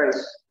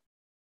Antichrist.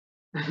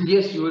 And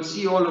yes, you will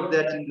see all of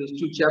that in those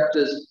two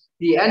chapters.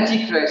 The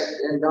Antichrist,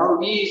 and now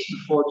he is the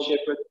false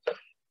shepherd.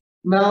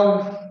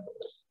 Now,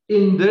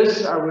 in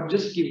this, I would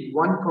just give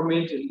one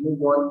comment and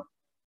move on.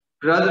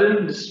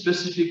 Brethren,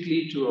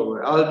 specifically to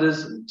our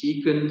elders and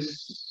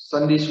deacons,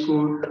 Sunday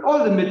school,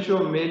 all the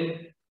mature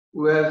men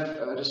who have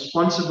a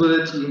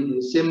responsibility in the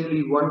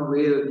assembly one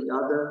way or the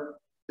other,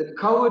 the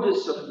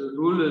cowardice of the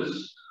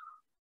rulers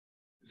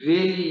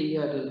really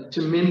had a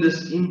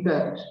tremendous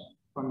impact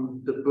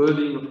on the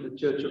building of the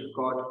Church of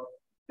God.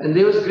 And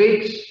there was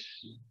great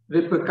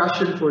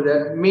repercussion for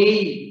that.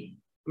 May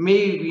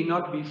we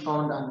not be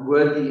found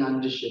unworthy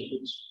under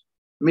shepherds.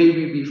 May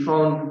we be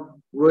found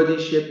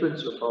worthy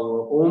shepherds of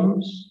our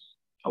homes,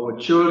 our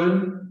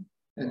children,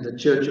 and the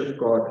Church of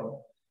God.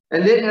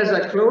 And then as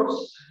I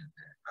close,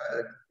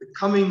 the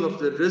coming of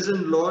the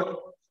risen Lord,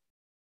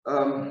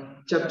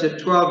 chapter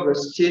 12,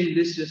 verse 10,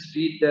 let's just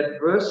read that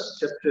verse,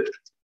 chapter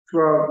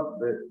 12,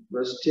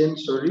 verse 10,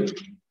 sorry.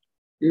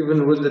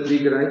 Even with the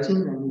big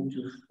writing, I need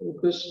to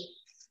focus.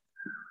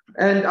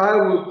 And I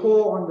will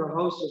pour on the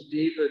house of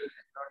David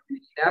and on the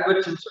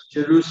inhabitants of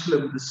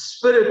Jerusalem the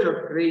spirit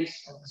of grace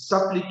and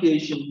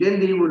supplication. Then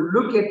they will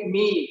look at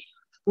me,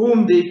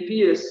 whom they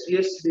pierced.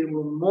 Yes, they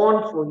will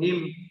mourn for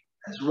him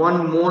as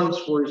one mourns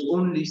for his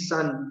only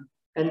son,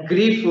 and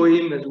grieve for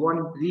him as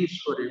one grieves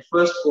for a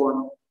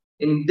firstborn.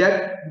 In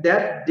that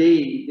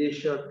day there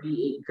shall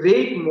be a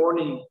great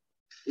mourning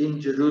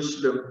in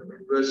Jerusalem.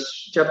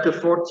 Chapter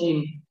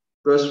 14,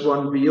 verse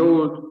 1,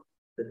 behold,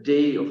 the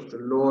day of the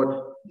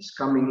Lord is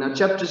coming. Now,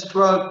 chapters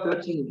 12,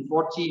 13, and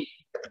 14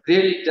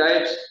 really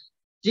dives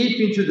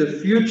deep into the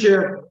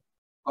future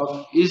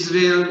of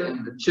Israel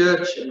and the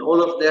church and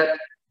all of that.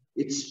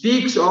 It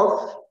speaks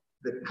of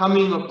the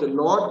coming of the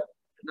Lord.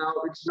 Now,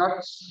 it's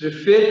not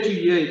referred to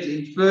here, it's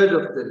inferred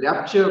of the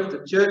rapture of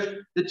the church.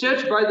 The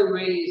church, by the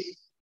way, is,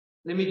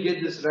 let me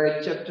get this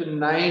right, chapter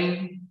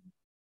 9,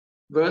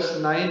 verse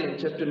 9, and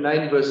chapter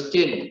 9, verse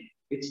 10.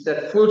 It's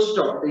that full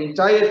stop. The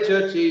entire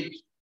church age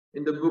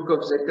in the book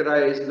of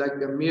Zechariah is like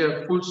a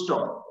mere full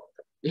stop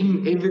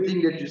in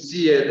everything that you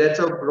see here. That's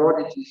how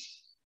broad it is.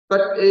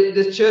 But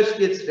the church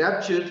gets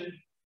raptured,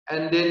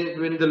 and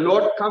then when the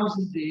Lord comes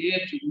in the air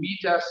to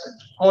meet us and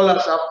to call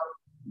us up,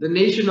 the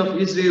nation of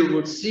Israel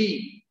will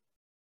see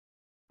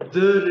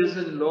the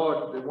risen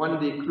Lord, the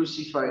one they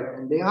crucified,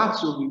 and their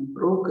hearts will be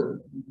broken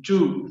in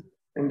two,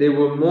 and they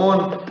will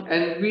mourn.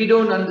 And we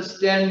don't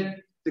understand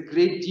the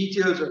great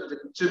details of the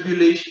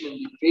tribulation and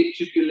the great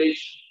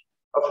tribulation,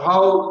 of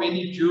how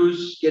many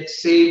Jews get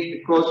saved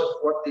because of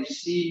what they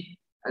see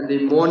and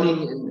they're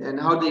mourning, and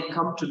how they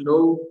come to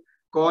know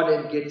God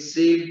and get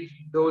saved,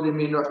 though they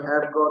may not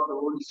have God, the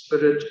Holy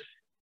Spirit.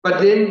 But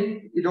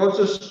then it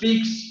also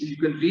speaks, you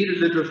can read a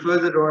little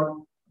further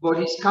on, about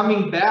his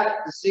coming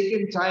back the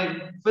second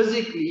time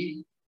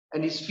physically,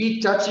 and his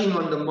feet touching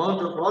on the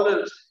Mount of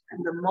Olives,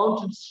 and the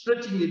mountain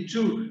splitting in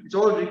two. It's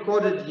all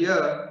recorded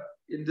here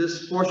in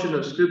this portion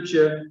of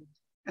scripture.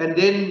 And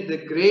then the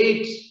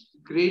great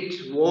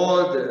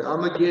war, the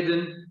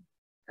Armageddon,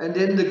 and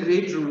then the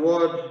great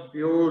reward.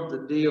 Behold,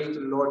 the day of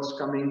the Lord's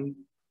coming,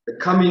 the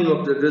coming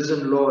of the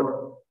risen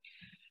Lord.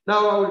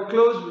 Now I will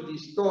close with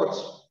these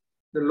thoughts.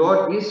 The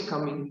Lord is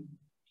coming.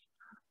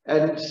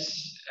 And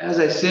as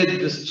I said,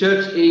 this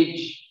church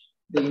age,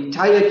 the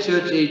entire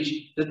church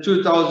age, the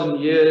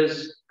 2,000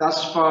 years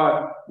thus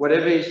far,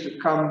 whatever is to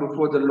come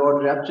before the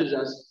Lord raptures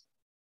us,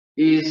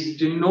 is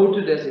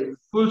denoted as a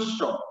full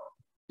stop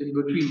in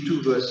between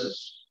two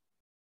verses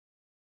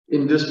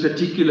in this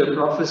particular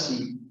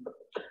prophecy.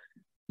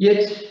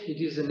 Yet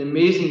it is an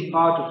amazing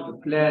part of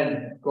the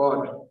plan of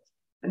God.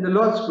 And the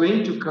Lord's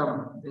going to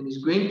come, and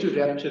he's going to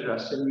rapture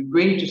us, and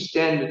we're going to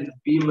stand at the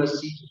bema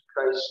seat of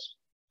Christ.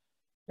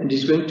 And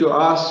he's going to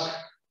ask,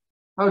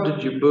 how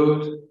did you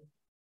build?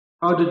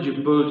 How did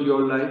you build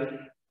your life,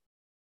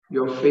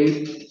 your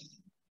faith,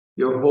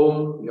 your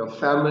home, your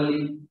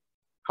family?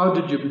 How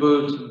did you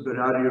build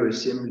Berario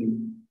Assembly?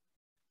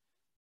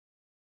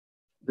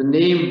 The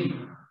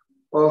name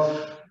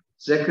of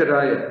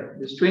Zechariah.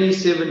 There's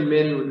 27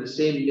 men with the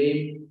same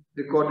name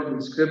recorded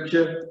in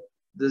scripture.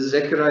 The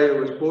Zechariah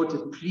was both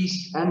a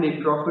priest and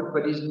a prophet,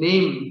 but his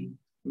name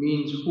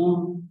means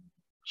whom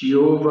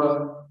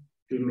Jehovah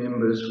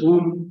remembers,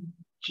 whom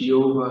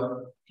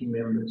Jehovah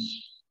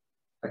remembers.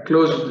 I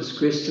close with this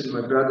question,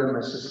 my brother,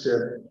 my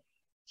sister.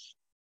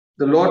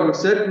 The Lord will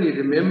certainly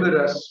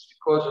remember us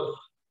because of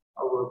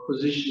our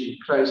position in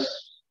Christ.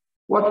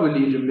 What will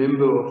He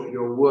remember of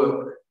your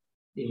work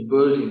in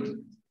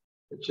building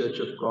the church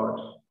of God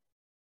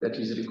that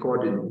is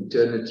recorded in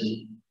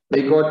eternity?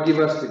 May God give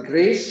us the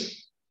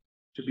grace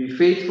to be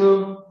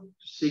faithful,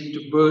 to seek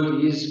to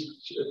build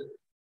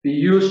be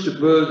used to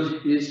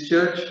build His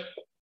church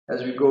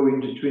as we go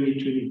into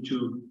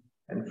 2022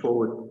 and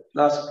forward.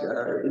 Ask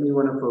any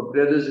one of our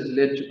brothers is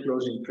led to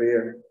closing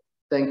prayer.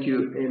 Thank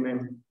you.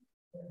 Amen.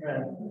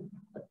 Amen.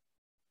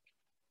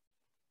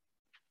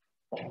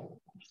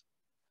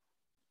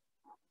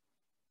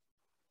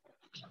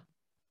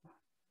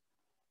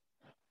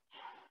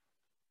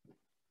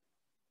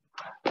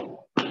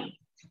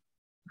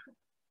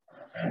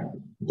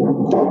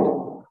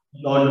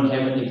 Lord and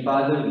Heavenly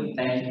Father, we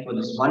thank you for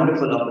this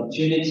wonderful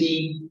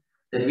opportunity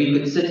that we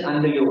could sit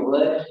under your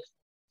word.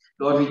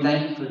 Lord, we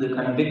thank you for the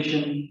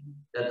conviction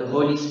that the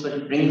Holy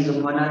Spirit brings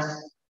upon us.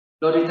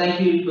 Lord, we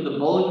thank you for the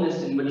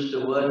boldness in which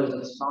the word was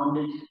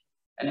expounded.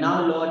 And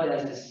now, Lord,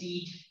 as the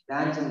seed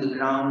lands on the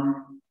ground,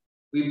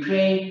 we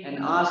pray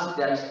and ask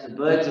that the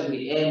birds of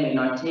the air may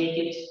not take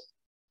it.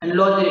 And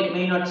Lord, that it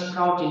may not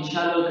sprout in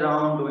shallow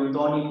ground or in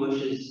thorny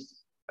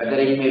bushes, but that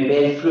it may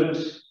bear fruit.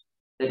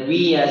 That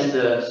we as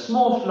the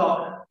small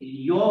flock in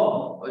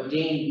your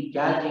ordained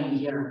gathering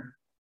here,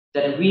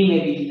 that we may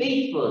be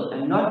faithful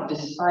and not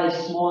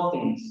despise small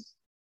things,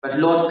 but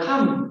Lord,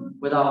 come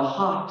with our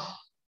heart,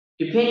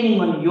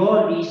 depending on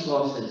your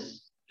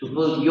resources to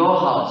build your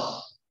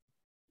house,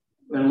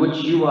 in which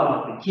you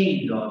are the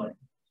King, Lord.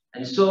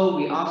 And so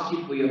we ask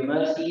you for your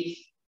mercies,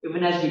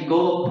 even as we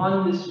go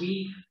upon this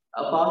week,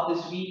 about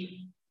this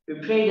week, we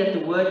pray that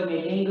the word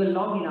may linger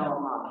long in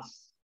our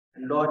hearts,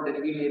 and Lord,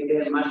 that we may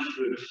bear much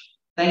fruit.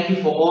 Thank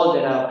you for all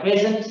that are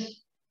present.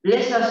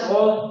 Bless us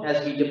all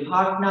as we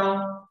depart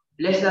now.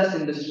 Bless us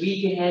in this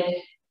week ahead.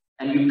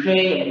 And we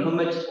pray and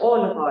commit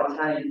all of our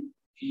time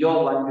to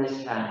your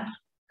wondrous hand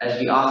as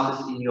we ask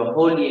this in your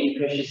holy and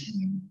precious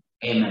name.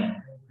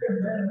 Amen.